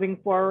moving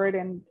forward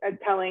and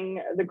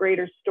telling the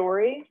greater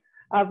story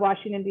of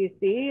Washington,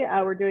 D.C.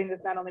 We're doing this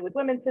not only with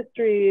women's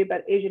history,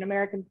 but Asian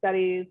American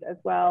studies, as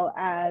well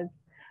as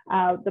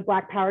the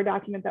Black Power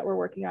document that we're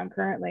working on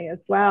currently as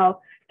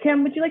well.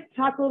 Kim, would you like to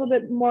talk a little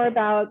bit more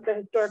about the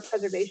Historic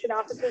Preservation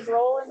Office's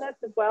role in this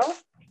as well?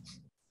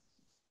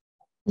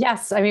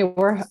 Yes, I mean,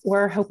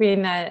 we're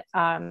hoping that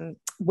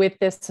with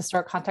this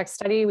historic context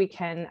study, we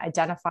can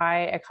identify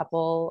a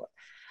couple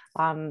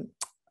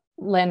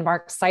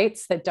landmark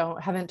sites that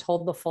haven't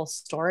told the full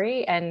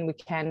story, and we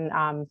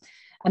can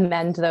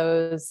amend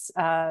those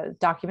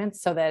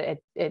documents so that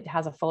it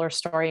has a fuller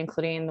story,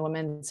 including the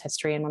women's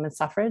history and women's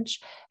suffrage,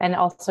 and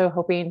also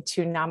hoping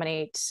to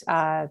nominate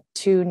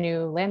 2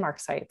 new landmark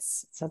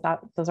sites. So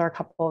those are a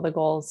couple of the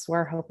goals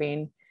we're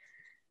hoping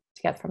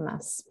to get from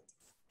this.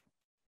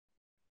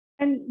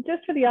 And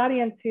just for the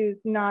audience who's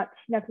not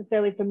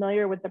necessarily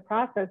familiar with the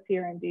process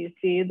here in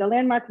DC, the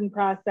landmarking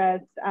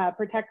process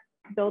protects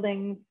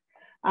buildings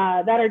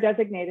that are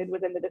designated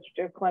within the District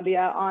of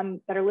Columbia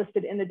that are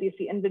listed in the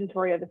DC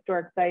inventory of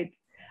historic sites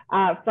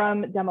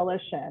from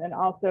demolition, and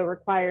also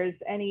requires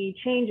any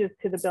changes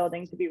to the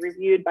building to be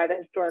reviewed by the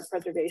Historic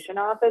Preservation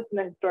Office and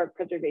the Historic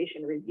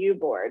Preservation Review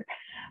Board.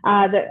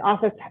 The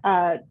office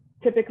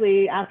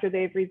typically, after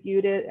they've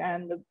reviewed it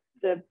and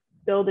the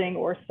building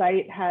or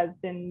site has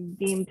been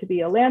deemed to be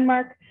a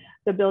landmark,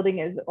 the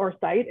building or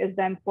site is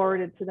then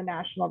forwarded to the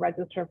National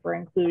Register for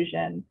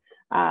inclusion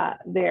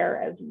there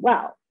as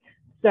well.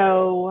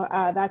 So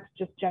that's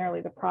just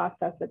generally the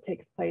process that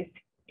takes place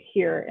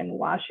here in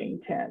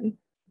Washington.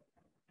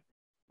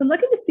 I'm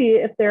looking to see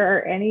if there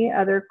are any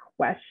other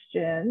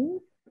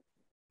questions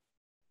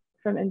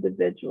from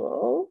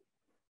individuals.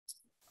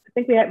 I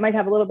think we might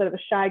have a little bit of a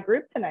shy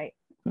group tonight.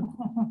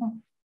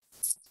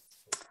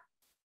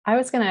 I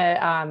was going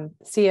to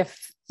see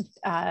if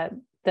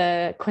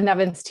the Quinn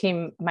Evans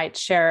team might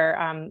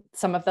share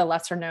some of the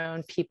lesser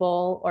known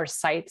people or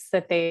sites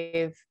that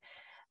they've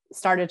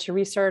started to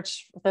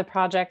research the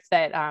project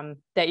that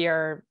that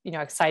you're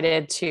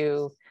excited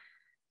to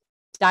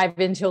dive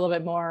into a little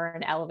bit more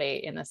and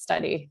elevate in the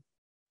study.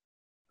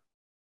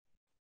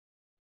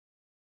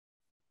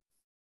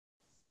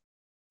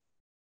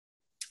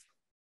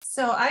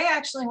 So I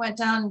actually went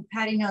down,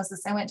 Patty knows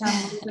this, I went down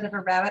a little bit of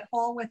a rabbit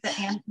hole with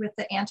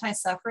the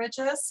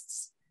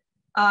anti-suffragists.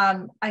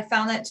 I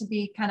found that to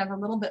be kind of a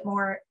little bit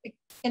more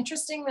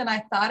interesting than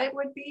I thought it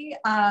would be.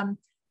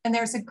 And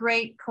there's a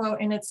great quote,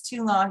 and it's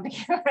too long to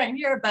get right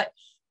here, but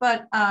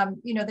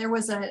there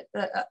was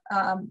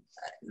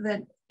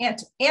the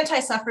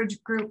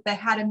anti-suffrage group that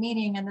had a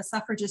meeting, and the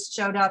suffragists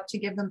showed up to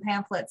give them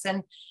pamphlets,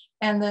 and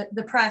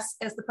the press,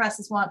 as the press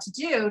is wont to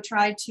do,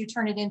 tried to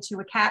turn it into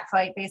a cat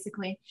fight,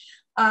 basically.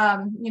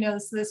 So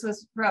this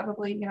was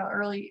probably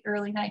early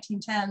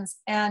 1910s,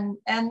 and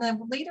the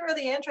leader of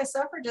the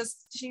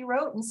anti-suffragists, she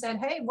wrote and said,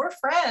 hey, we're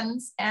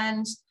friends,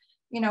 and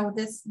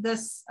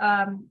this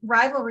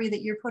rivalry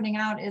that you're putting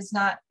out is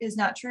not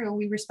true.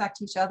 We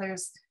respect each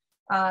other's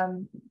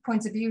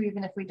points of view,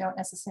 even if we don't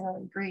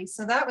necessarily agree.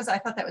 So I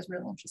thought that was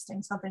really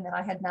interesting, something that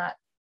I had not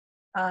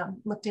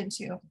looked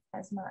into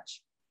as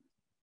much.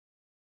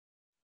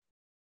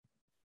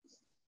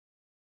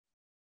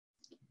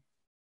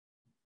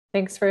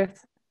 Thanks,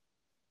 Ruth.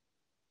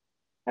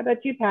 How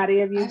about you, Patty?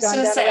 Have you gone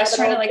down a rabbit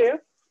hole too?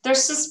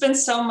 There's just been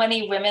so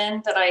many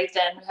women that I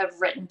then have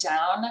written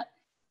down,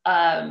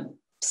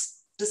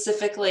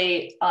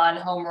 specifically on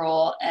home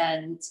rule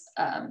and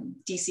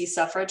DC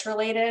suffrage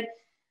related,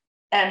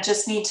 and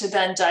just need to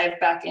then dive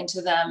back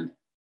into them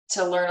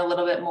to learn a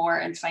little bit more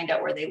and find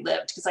out where they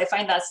lived, because I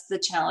find that's the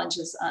challenge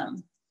is,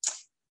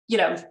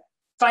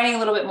 finding a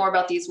little bit more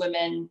about these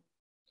women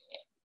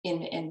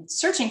in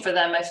searching for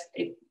them. I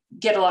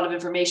get a lot of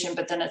information,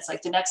 but then it's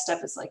like the next step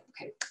is like,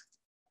 okay,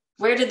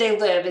 where did they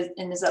live,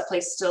 and is that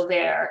place still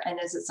there, and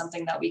is it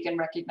something that we can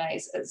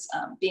recognize as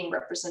being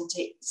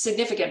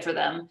significant for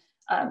them?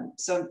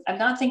 So I'm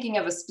not thinking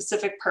of a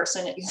specific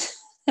person.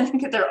 I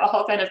think they're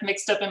all kind of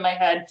mixed up in my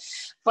head,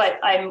 but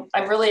I'm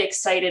really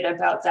excited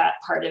about that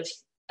part of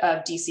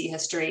DC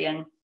history.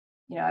 And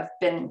I've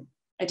been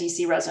a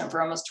DC resident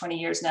for almost 20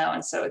 years now,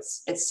 and so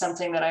it's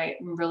something that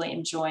I'm really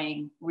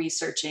enjoying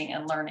researching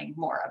and learning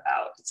more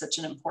about. It's such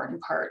an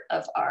important part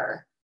of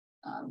our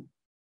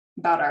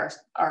about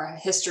our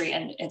history,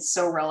 and it's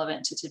so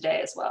relevant to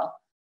today as well.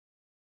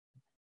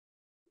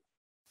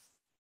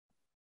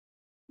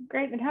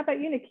 Great. And how about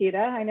you, Nikita?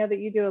 I know that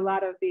you do a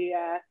lot of the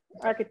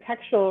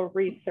architectural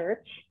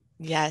research.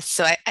 Yes,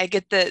 so I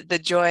get the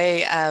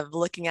joy of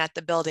looking at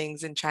the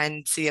buildings and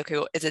trying to see, okay,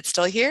 well, is it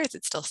still here? Is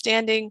it still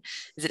standing?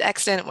 Is it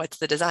extant? What's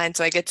the design?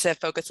 So I get to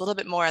focus a little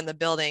bit more on the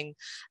building,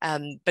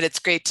 but it's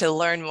great to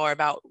learn more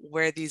about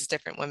where these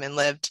different women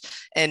lived,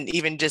 and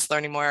even just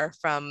learning more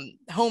from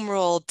home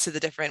rule to the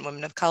different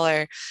women of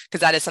color, because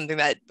that is something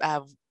that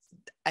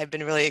I've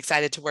been really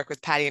excited to work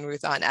with Patty and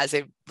Ruth on, as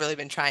they've really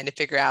been trying to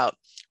figure out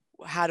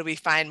how do we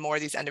find more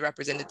of these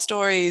underrepresented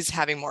stories,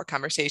 having more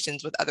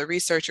conversations with other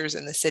researchers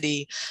in the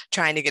city,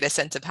 trying to get a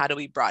sense of how do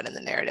we broaden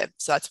the narrative.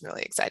 So that's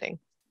really exciting.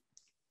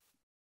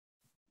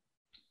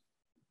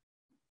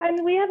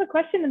 And we have a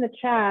question in the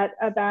chat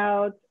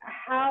about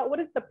what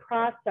is the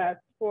process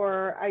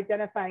for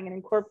identifying and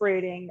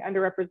incorporating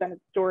underrepresented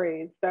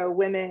stories? So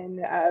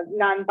women,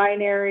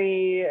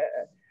 non-binary,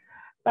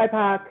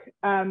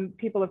 BIPOC,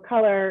 people of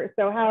color.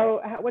 So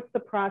what's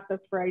the process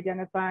for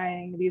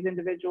identifying these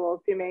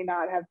individuals who may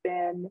not have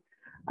been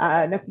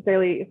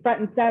necessarily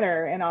front and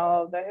center in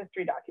all of the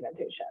history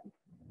documentation?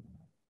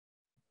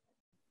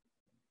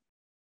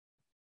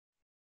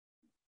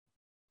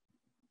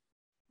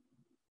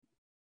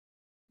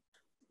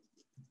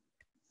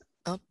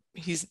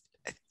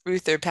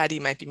 Ruth or Patty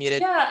might be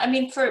muted. Yeah, I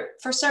mean, for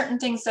certain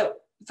things that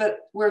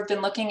we've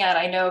been looking at,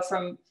 I know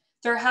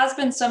there has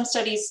been some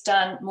studies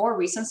done, more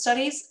recent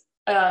studies,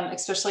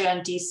 especially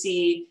on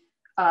DC,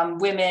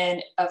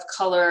 women of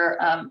color,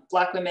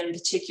 Black women in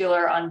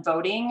particular, on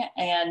voting.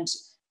 And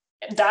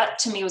that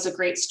to me was a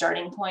great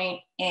starting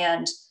point.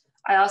 And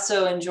I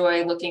also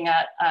enjoy looking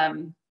at,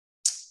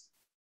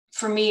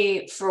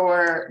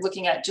 for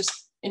looking at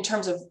just in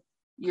terms of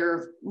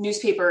your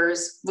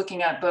newspapers,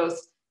 looking at both,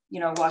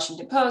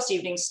 Washington Post,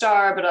 Evening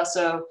Star, but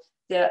also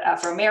the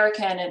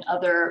Afro-American and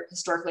other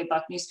historically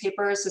Black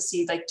newspapers to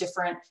see like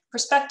different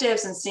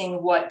perspectives and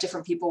seeing what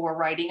different people were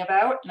writing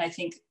about. And I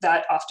think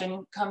that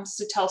often comes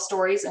to tell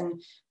stories and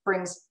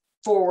brings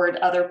forward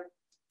other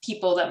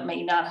people that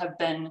may not have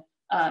been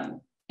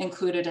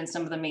included in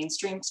some of the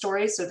mainstream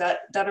stories. So that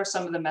are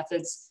some of the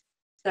methods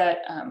that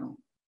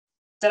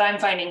I'm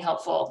finding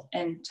helpful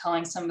in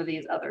telling some of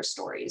these other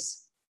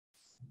stories.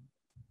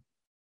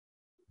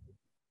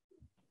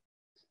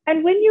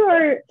 And when you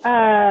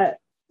are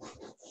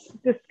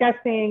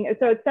discussing,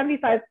 so it's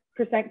 75%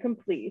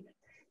 complete,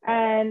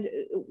 and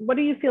what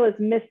do you feel is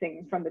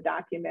missing from the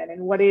document,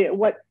 and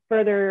what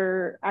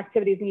further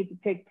activities need to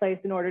take place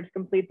in order to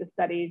complete the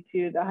study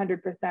to the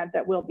 100%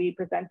 that we'll be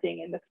presenting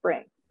in the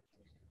spring?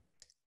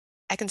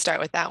 I can start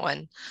with that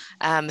one.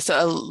 So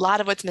a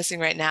lot of what's missing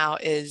right now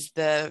is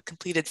the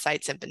completed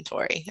sites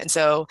inventory. And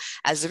so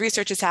as the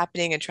research is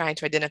happening and trying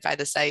to identify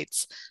the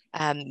sites,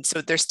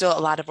 so there's still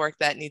a lot of work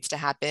that needs to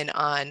happen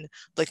on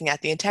looking at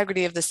the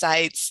integrity of the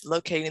sites,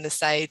 locating the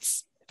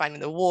sites,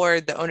 finding the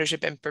ward, the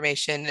ownership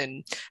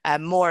information,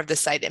 and more of the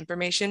site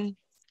information,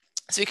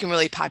 so we can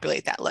really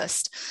populate that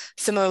list.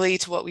 Similarly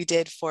to what we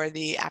did for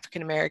the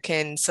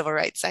African-American civil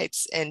rights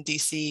sites in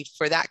DC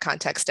for that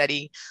context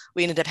study,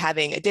 we ended up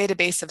having a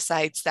database of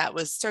sites that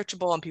was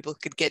searchable and people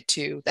could get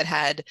to, that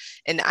had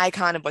an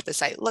icon of what the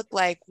site looked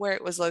like, where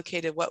it was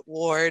located, what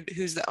ward,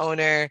 who's the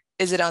owner,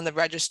 is it on the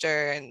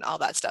register, and all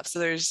that stuff. So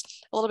there's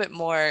a little bit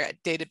more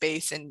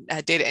database and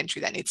data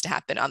entry that needs to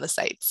happen on the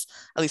sites,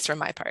 at least for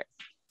my part.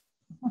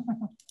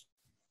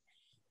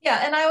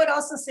 Yeah, and I would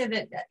also say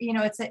that,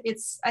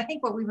 it's I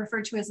think what we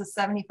refer to as a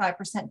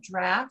 75%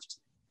 draft,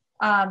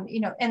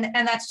 and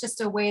that's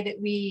just a way that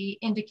we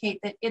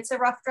indicate that it's a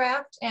rough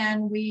draft,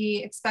 and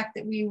we expect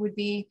that we would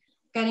be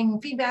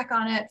getting feedback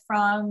on it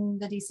from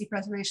the DC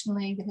Preservation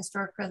League, the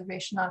Historic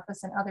Preservation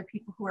Office, and other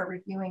people who are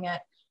reviewing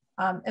it,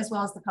 as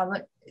well as the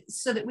public,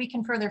 so that we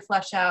can further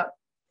flesh out,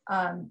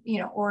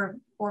 or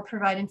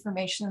provide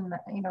information,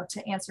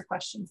 to answer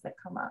questions that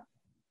come up.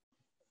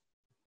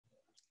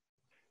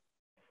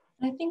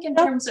 I think in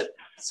terms of,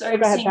 sorry,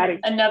 go ahead, Patty.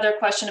 Another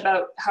question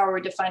about how are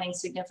we defining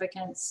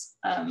significance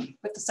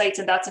with the sites,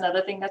 and that's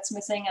another thing that's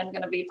missing and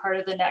going to be part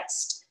of the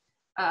next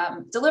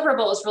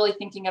deliverable, is really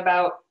thinking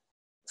about,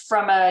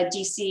 from a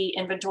DC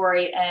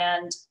inventory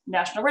and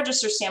National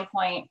Register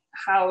standpoint,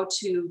 how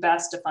to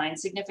best define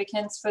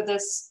significance for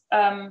this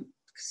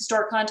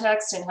historic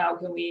context, and how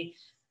can we,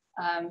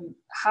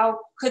 how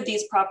could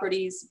these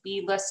properties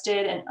be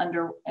listed and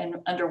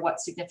under what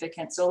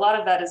significance? So a lot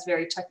of that is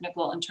very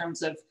technical in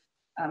terms of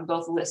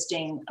both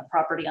listing a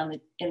property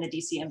in the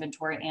DC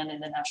inventory and in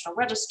the National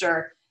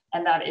Register.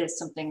 And that is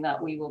something that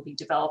we will be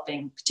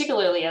developing,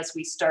 particularly as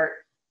we start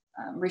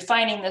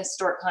refining the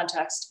historic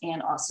context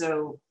and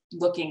also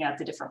looking at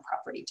the different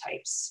property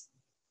types.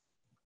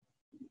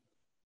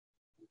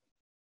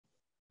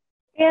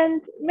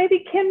 And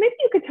maybe, Kim, maybe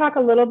you could talk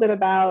a little bit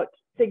about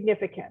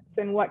significance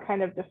and what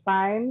kind of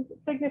defines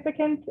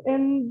significance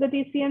in the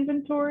DC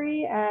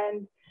inventory,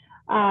 and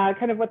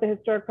kind of what the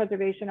Historic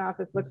Preservation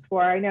Office looks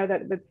for. I know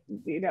that the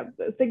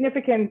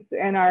significance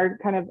and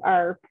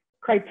our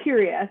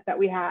criteria that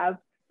we have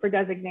for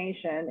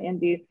designation in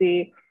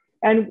DC,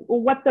 and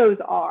what those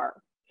are,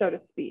 so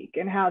to speak,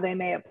 and how they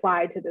may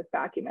apply to this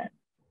document.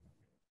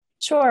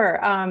 Sure.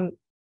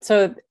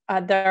 So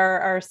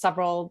there are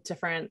several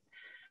different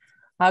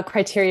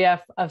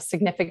criteria of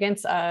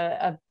significance.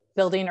 A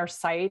building or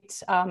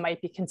site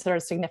might be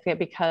considered significant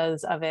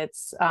because of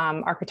its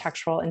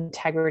architectural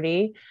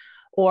integrity,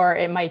 or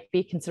it might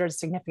be considered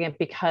significant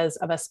because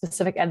of a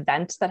specific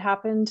event that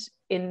happened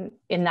in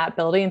that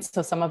building.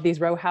 So some of these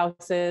row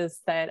houses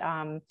that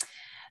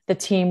the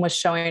team was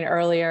showing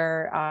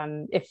earlier,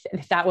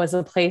 if that was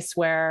a place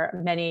where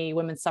many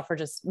women's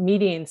suffragist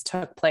meetings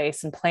took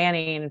place and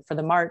planning for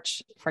the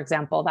march, for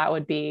example, that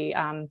would be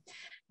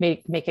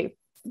make it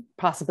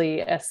possibly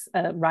a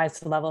rise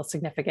to the level of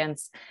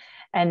significance.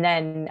 And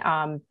then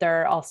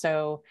there are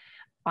also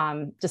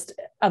just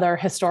other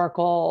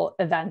historical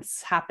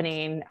events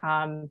happening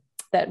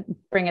that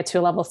bring it to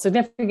a level of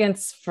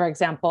significance. For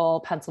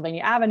example,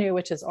 Pennsylvania Avenue,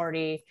 which is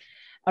already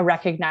a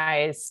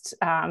recognized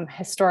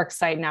historic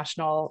site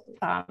on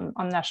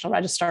the National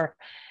Register.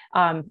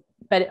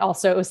 But it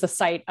was the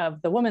site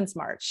of the Women's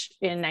March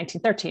in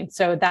 1913.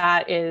 So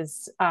that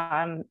is,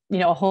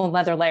 a whole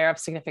other layer of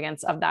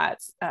significance of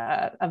that,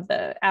 of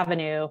the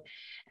avenue,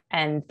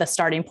 and the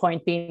starting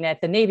point being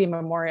at the Navy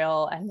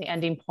Memorial and the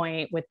ending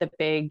point with the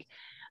big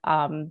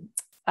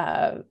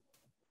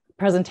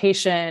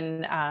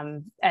presentation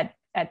at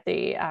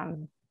the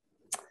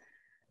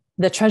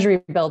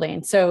Treasury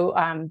building.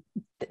 So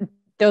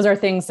those are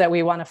things that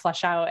we want to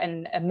flesh out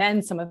and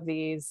amend some of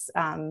these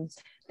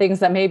things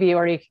that may be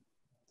already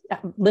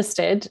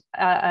listed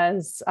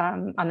as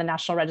on the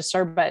National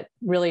Register, but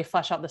really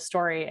flesh out the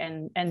story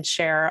and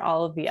share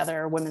all of the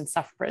other women's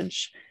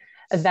suffrage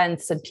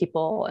events and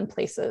people and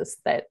places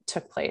that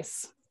took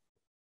place.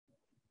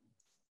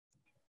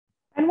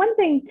 And one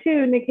thing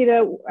too,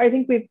 Nikita, I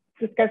think we've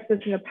discussed this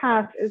in the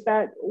past, is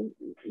that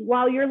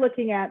while you're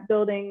looking at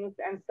buildings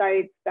and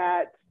sites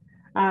that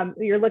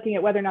you're looking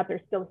at whether or not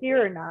they're still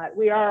here or not,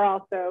 we are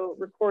also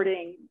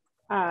recording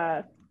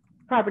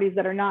properties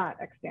that are not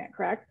extant,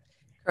 correct?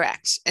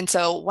 Correct. And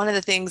so one of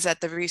the things that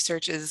the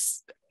research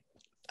is,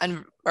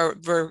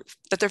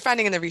 that they're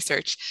finding in the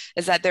research,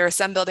 is that there are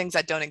some buildings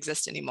that don't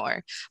exist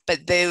anymore, but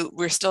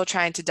we're still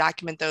trying to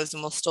document those,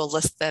 and we'll still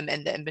list them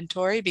in the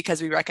inventory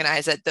because we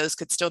recognize that those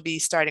could still be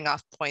starting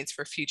off points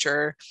for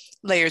future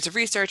layers of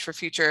research, for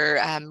future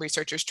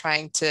researchers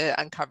trying to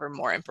uncover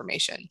more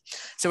information.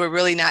 So we're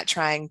really not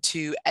trying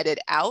to edit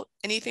out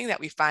anything that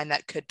we find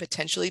that could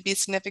potentially be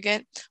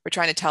significant. We're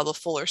trying to tell the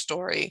fuller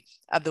story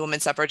of the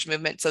women's suffrage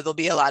movement. So there'll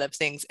be a lot of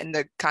things in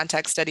the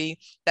context study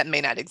that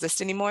may not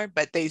exist anymore,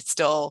 but they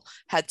still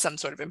had some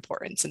sort of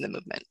importance in the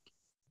movement.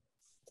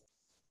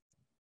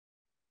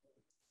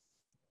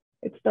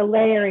 It's the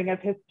layering of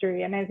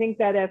history. And I think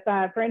that if,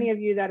 for any of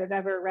you that have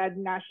ever read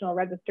National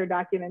Register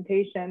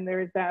documentation,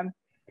 there's,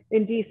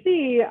 in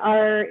DC,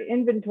 our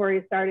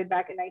inventory started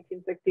back in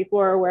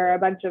 1964, where a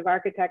bunch of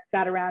architects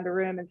sat around a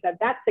room and said,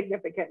 that's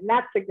significant, and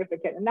that's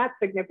significant, and that's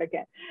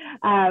significant.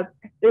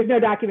 There's no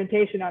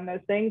documentation on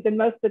those things. And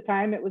most of the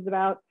time it was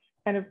about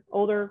kind of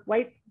older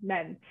white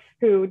men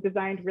who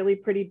designed really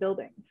pretty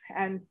buildings.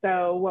 And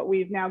so what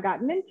we've now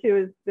gotten into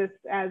is this,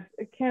 as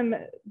Kim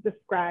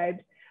described,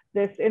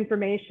 this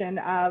information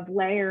of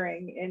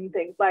layering in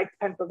things like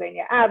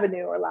Pennsylvania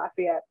Avenue or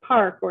Lafayette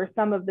Park or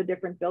some of the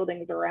different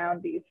buildings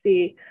around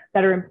DC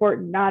that are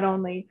important, not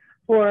only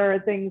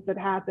for things that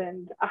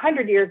happened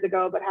 100 years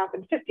ago, but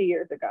happened 50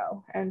 years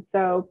ago. And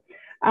so,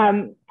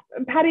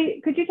 Patty,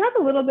 could you talk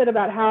a little bit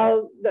about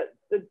how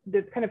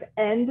the kind of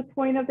end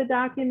point of the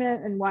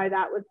document and why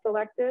that was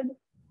selected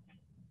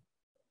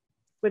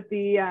with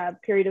the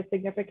period of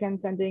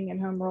significance ending in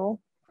home rule?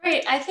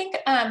 Great. I think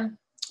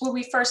when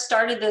we first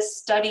started this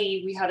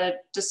study, we had a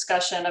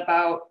discussion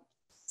about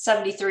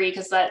 73,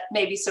 because that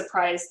maybe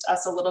surprised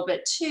us a little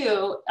bit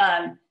too.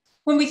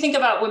 When we think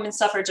about women's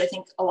suffrage, I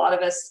think a lot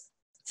of us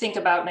think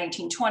about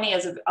 1920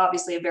 as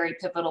obviously a very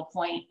pivotal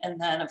point. And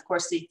then of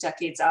course the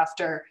decades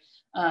after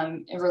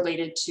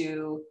related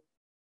to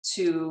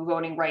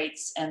voting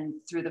rights and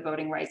through the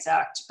Voting Rights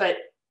Act. But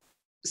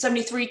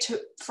 73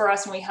 for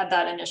us, when we had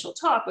that initial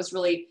talk, was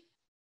really,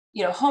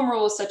 home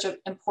rule was such an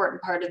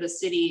important part of the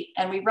city.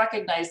 And we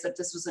recognized that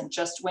this wasn't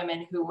just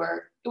women it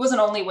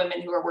wasn't only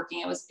women who were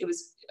working, it was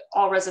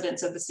all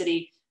residents of the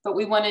city. But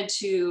we wanted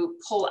to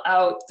pull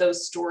out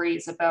those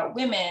stories about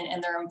women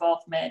and their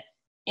involvement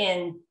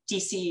in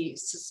DC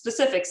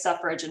specific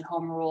suffrage and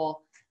home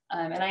rule.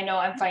 And I know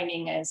I'm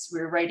finding as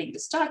we're writing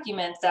this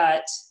document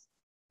that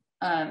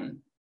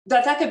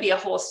that could be a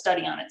whole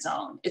study on its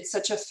own. It's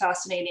such a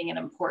fascinating and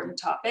important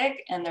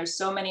topic. And there's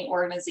so many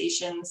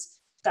organizations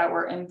that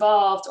were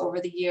involved over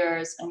the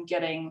years and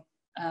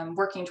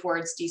working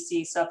towards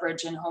DC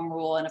suffrage and home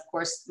rule. And of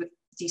course, with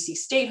DC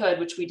statehood,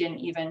 which we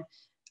didn't even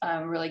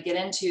really get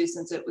into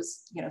since it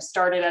was,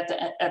 started at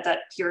that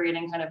period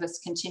and kind of has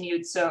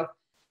continued. So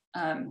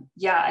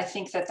yeah, I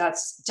think that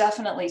that's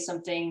definitely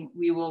something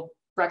we will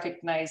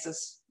recognize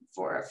as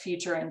for a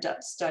future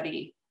in-depth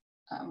study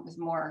with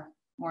more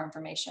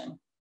information.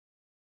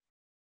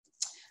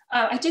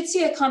 I did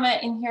see a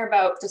comment in here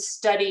about the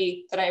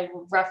study that I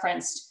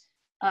referenced.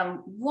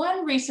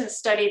 One recent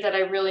study that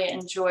I really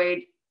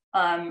enjoyed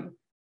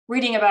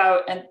reading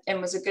about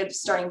and was a good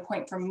starting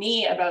point for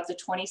me about the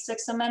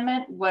 26th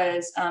Amendment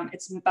was,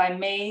 it's by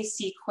May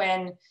C.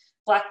 Quinn,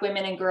 Black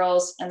Women and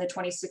Girls and the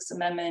 26th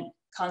Amendment,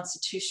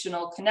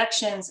 Constitutional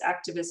Connections,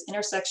 Activist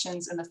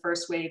Intersections, and the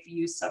First Wave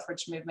Youth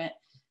Suffrage Movement.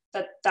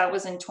 That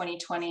was in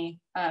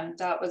 2020.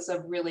 That was a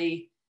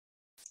really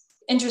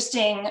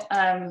interesting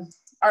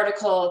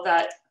article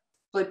that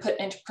really put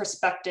into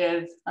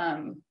perspective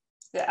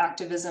the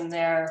activism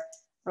there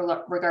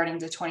regarding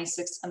the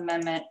 26th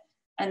Amendment.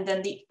 And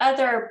then the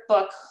other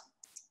book,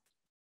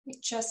 we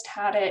just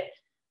had it,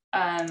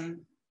 it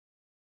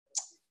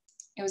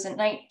was a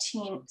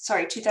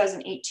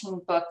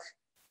 2018 book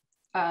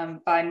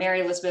by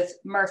Mary Elizabeth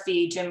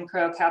Murphy, Jim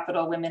Crow,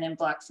 Capital, Women and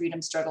Black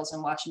Freedom Struggles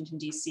in Washington,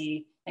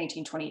 D.C.,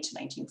 1920 to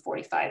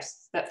 1945,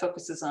 that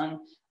focuses on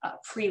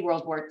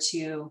pre-World War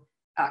II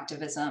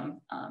activism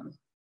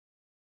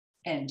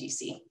in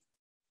D.C.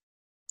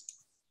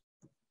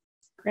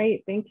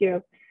 Great, thank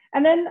you.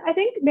 And then I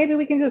think maybe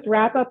we can just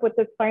wrap up with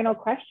this final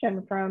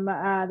question from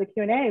the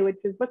Q&A, which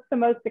is, what's the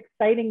most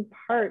exciting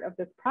part of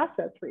this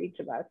process for each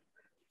of us?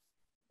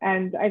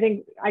 And I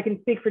think I can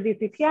speak for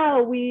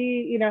DCPL.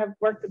 We, have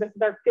worked, this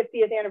is our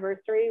 50th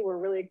anniversary. We're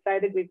really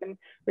excited. We've been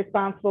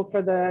responsible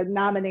for the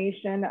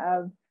nomination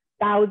of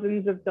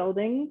thousands of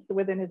buildings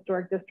within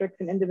historic districts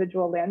and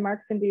individual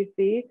landmarks in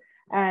DC.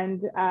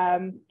 And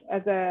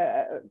as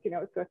a,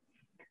 it's a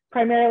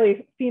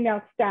primarily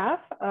female staff,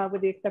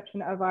 with the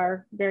exception of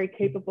our very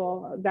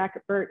capable Zach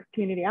Burt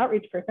community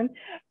outreach person.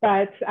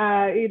 But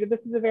this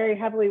is a very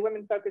heavily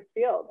women-focused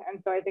field.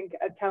 And so I think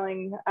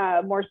telling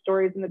more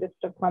stories in the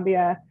District of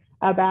Columbia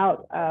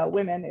about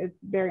women is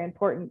very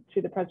important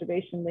to the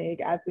Preservation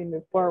League as we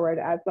move forward,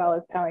 as well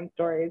as telling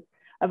stories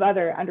of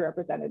other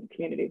underrepresented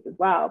communities as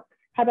well.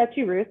 How about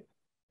you, Ruth?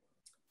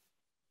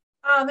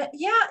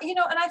 Yeah,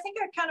 and I think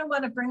I kind of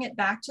want to bring it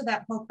back to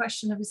that whole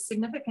question of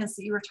significance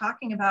that you were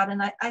talking about.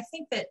 And I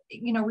think that,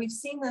 we've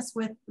seen this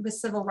with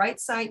civil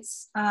rights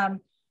sites,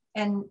 and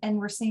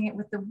we're seeing it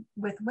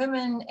with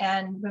women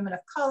and women of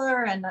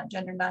color and not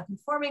gender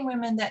non-conforming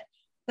women,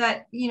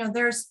 that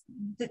there's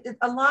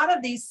a lot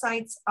of these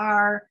sites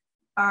are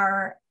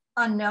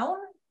unknown.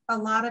 A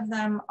lot of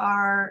them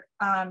are,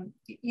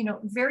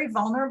 very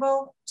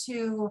vulnerable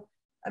to,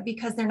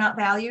 because they're not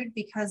valued,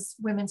 because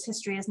women's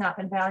history has not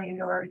been valued,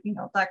 or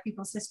Black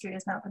people's history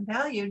has not been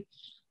valued.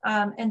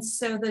 And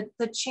so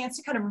the chance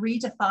to kind of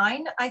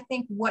redefine, I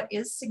think, what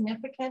is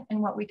significant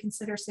and what we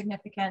consider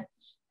significant,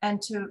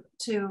 and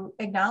to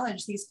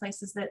acknowledge these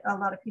places that a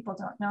lot of people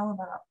don't know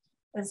about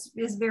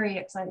is very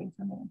exciting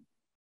for me.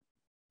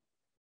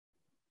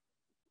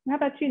 How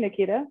about you,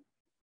 Nikita?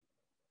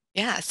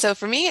 Yeah, so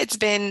for me, it's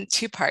been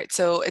two parts.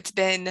 So it's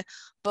been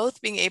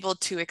both being able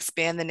to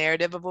expand the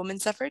narrative of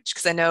women's suffrage,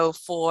 because I know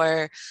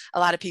for a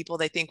lot of people,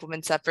 they think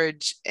women's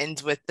suffrage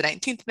ends with the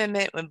 19th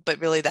Amendment, but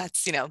really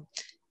that's, in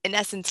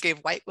essence, gave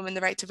white women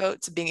the right to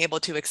vote. So being able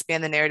to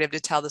expand the narrative to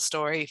tell the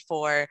story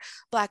for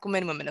Black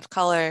women, women of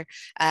color,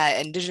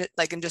 and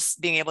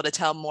just being able to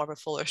tell more of a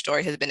fuller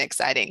story has been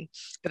exciting.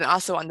 But then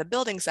also on the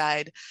building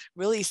side,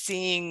 really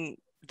seeing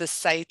the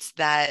sites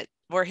that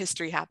where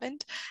history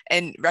happened,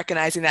 and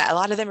recognizing that a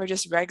lot of them are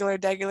just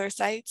regular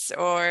sites,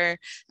 or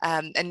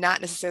and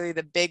not necessarily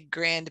the big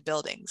grand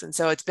buildings. And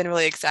so it's been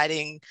really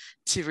exciting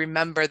to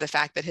remember the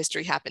fact that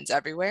history happens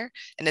everywhere,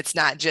 and it's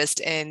not just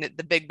in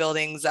the big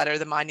buildings that are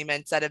the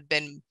monuments that have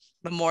been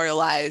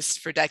memorialized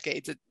for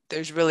decades.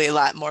 There's really a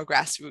lot more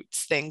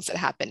grassroots things that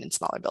happen in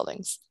smaller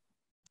buildings.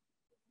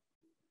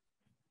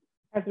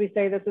 As we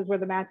say, this is where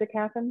the magic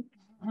happens,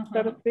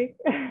 so to speak.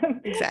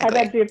 Exactly. How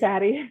about you,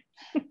 Patty?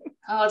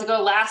 Oh, to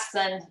go last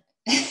then,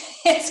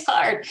 it's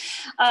hard.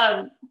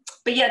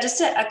 But yeah, just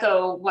to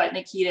echo what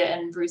Nikita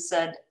and Bruce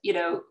said,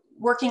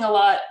 working a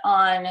lot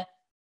on,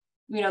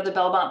 the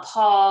Belmont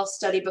Paul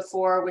study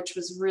before, which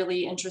was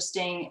really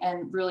interesting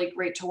and really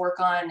great to work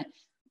on,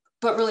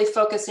 but really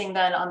focusing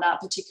then on that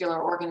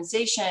particular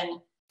organization,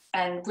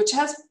 and which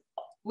has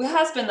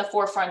been the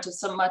forefront of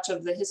so much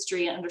of the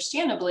history,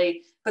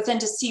 understandably, but then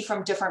to see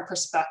from different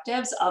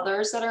perspectives,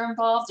 others that are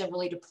involved, and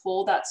really to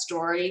pull that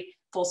story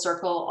full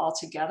circle all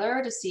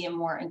together to see a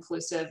more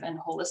inclusive and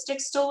holistic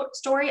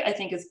story, I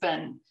think has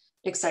been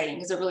exciting,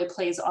 because it really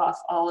plays off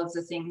all of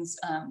the things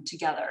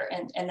together.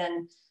 And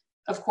then,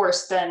 of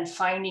course, then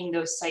finding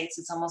those sites,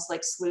 it's almost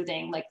like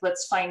sleuthing, like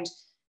let's find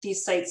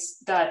these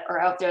sites that are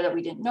out there that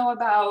we didn't know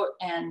about.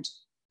 And,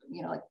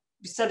 like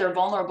you said, they're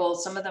vulnerable.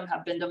 Some of them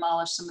have been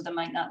demolished, some of them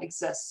might not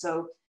exist.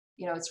 So,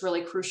 it's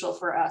really crucial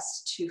for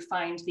us to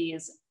find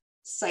these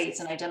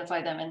sites and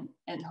identify them,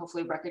 and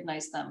hopefully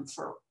recognize them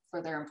for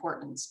their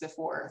importance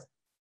before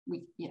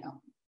we,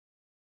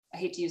 I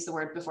hate to use the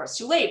word before it's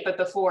too late, but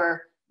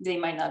before they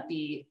might not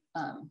be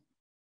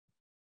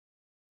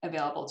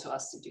available to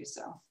us to do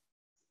so.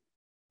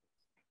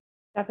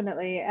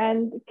 Definitely.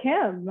 And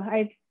Kim,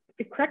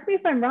 correct me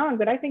if I'm wrong,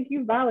 but I think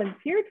you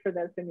volunteered for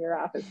this in your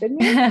office, didn't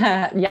you?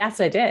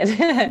 Yes, I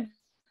did.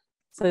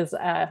 So it's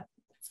a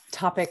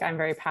topic I'm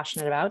very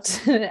passionate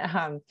about.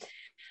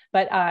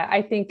 But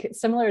I think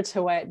similar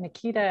to what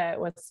Nikita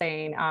was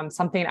saying,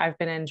 something I've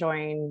been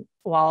enjoying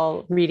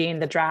while reading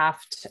the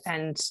draft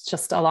and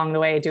just along the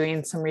way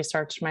doing some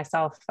research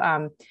myself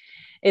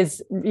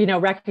is,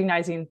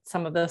 recognizing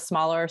some of the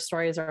smaller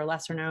stories or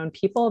lesser known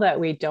people that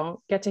we don't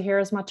get to hear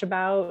as much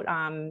about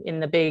in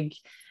the big,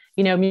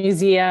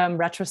 museum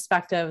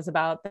retrospectives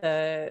about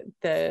the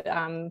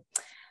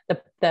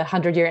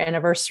 100-year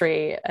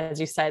anniversary,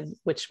 as you said,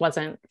 which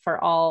wasn't for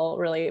all,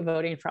 really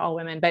voting for all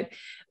women, but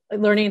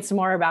learning some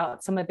more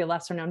about some of the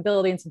lesser known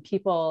buildings and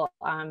people,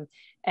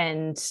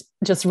 and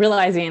just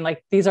realizing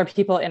like these are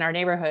people in our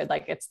neighborhood.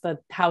 Like it's the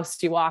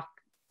house you walk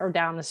or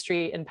down the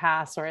street and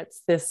pass, or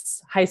it's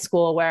this high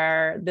school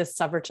where this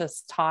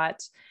suffragist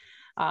taught.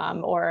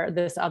 or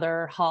this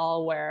other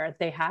hall where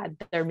they had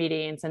their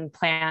meetings and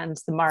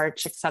planned the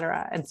march, et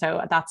cetera. And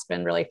so that's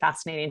been really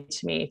fascinating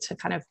to me to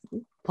kind of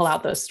pull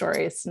out those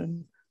stories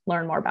and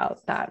learn more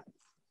about that.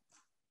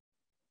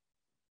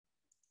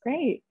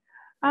 Great.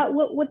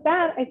 Well, with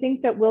that, I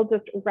think that we'll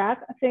just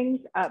wrap things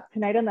up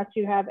tonight, unless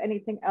you have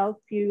anything else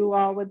you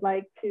all would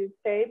like to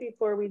say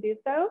before we do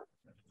so.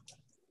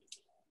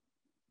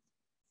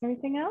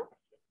 Anything else?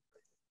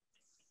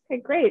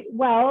 Okay, great.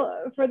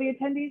 Well, for the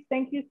attendees,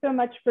 thank you so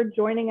much for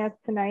joining us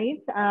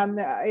tonight.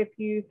 If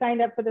you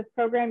signed up for this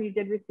program, you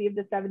did receive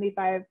the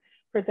 75%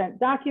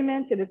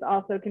 document. It is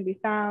also can be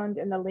found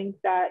in the link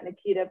that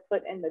Nikita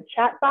put in the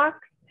chat box.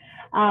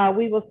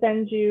 We will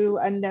send you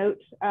a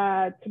note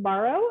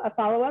tomorrow, a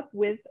follow-up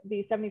with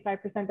the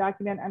 75%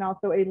 document and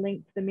also a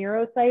link to the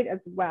Miro site as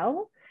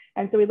well.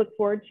 And so we look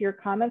forward to your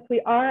comments.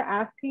 We are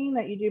asking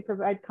that you do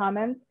provide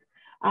comments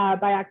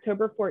by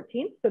October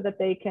 14th so that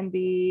they can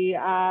be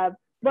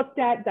looked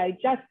at,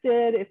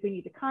 digested. If we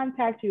need to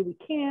contact you, we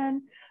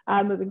can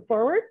moving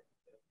forward.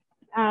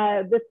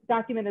 This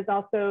document is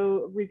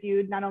also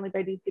reviewed not only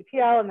by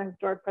DCPL and the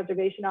Historic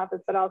Preservation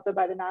Office, but also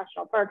by the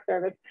National Park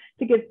Service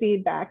to give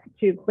feedback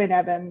to Quinn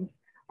Evans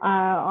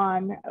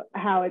on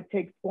how it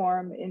takes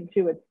form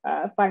into its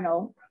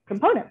final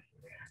components.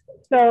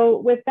 So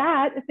with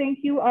that, thank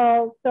you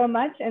all so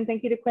much. And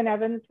thank you to Quinn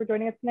Evans for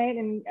joining us tonight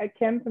and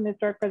Kim from the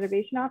Historic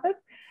Preservation Office.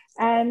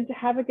 And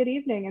have a good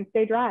evening and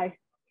stay dry.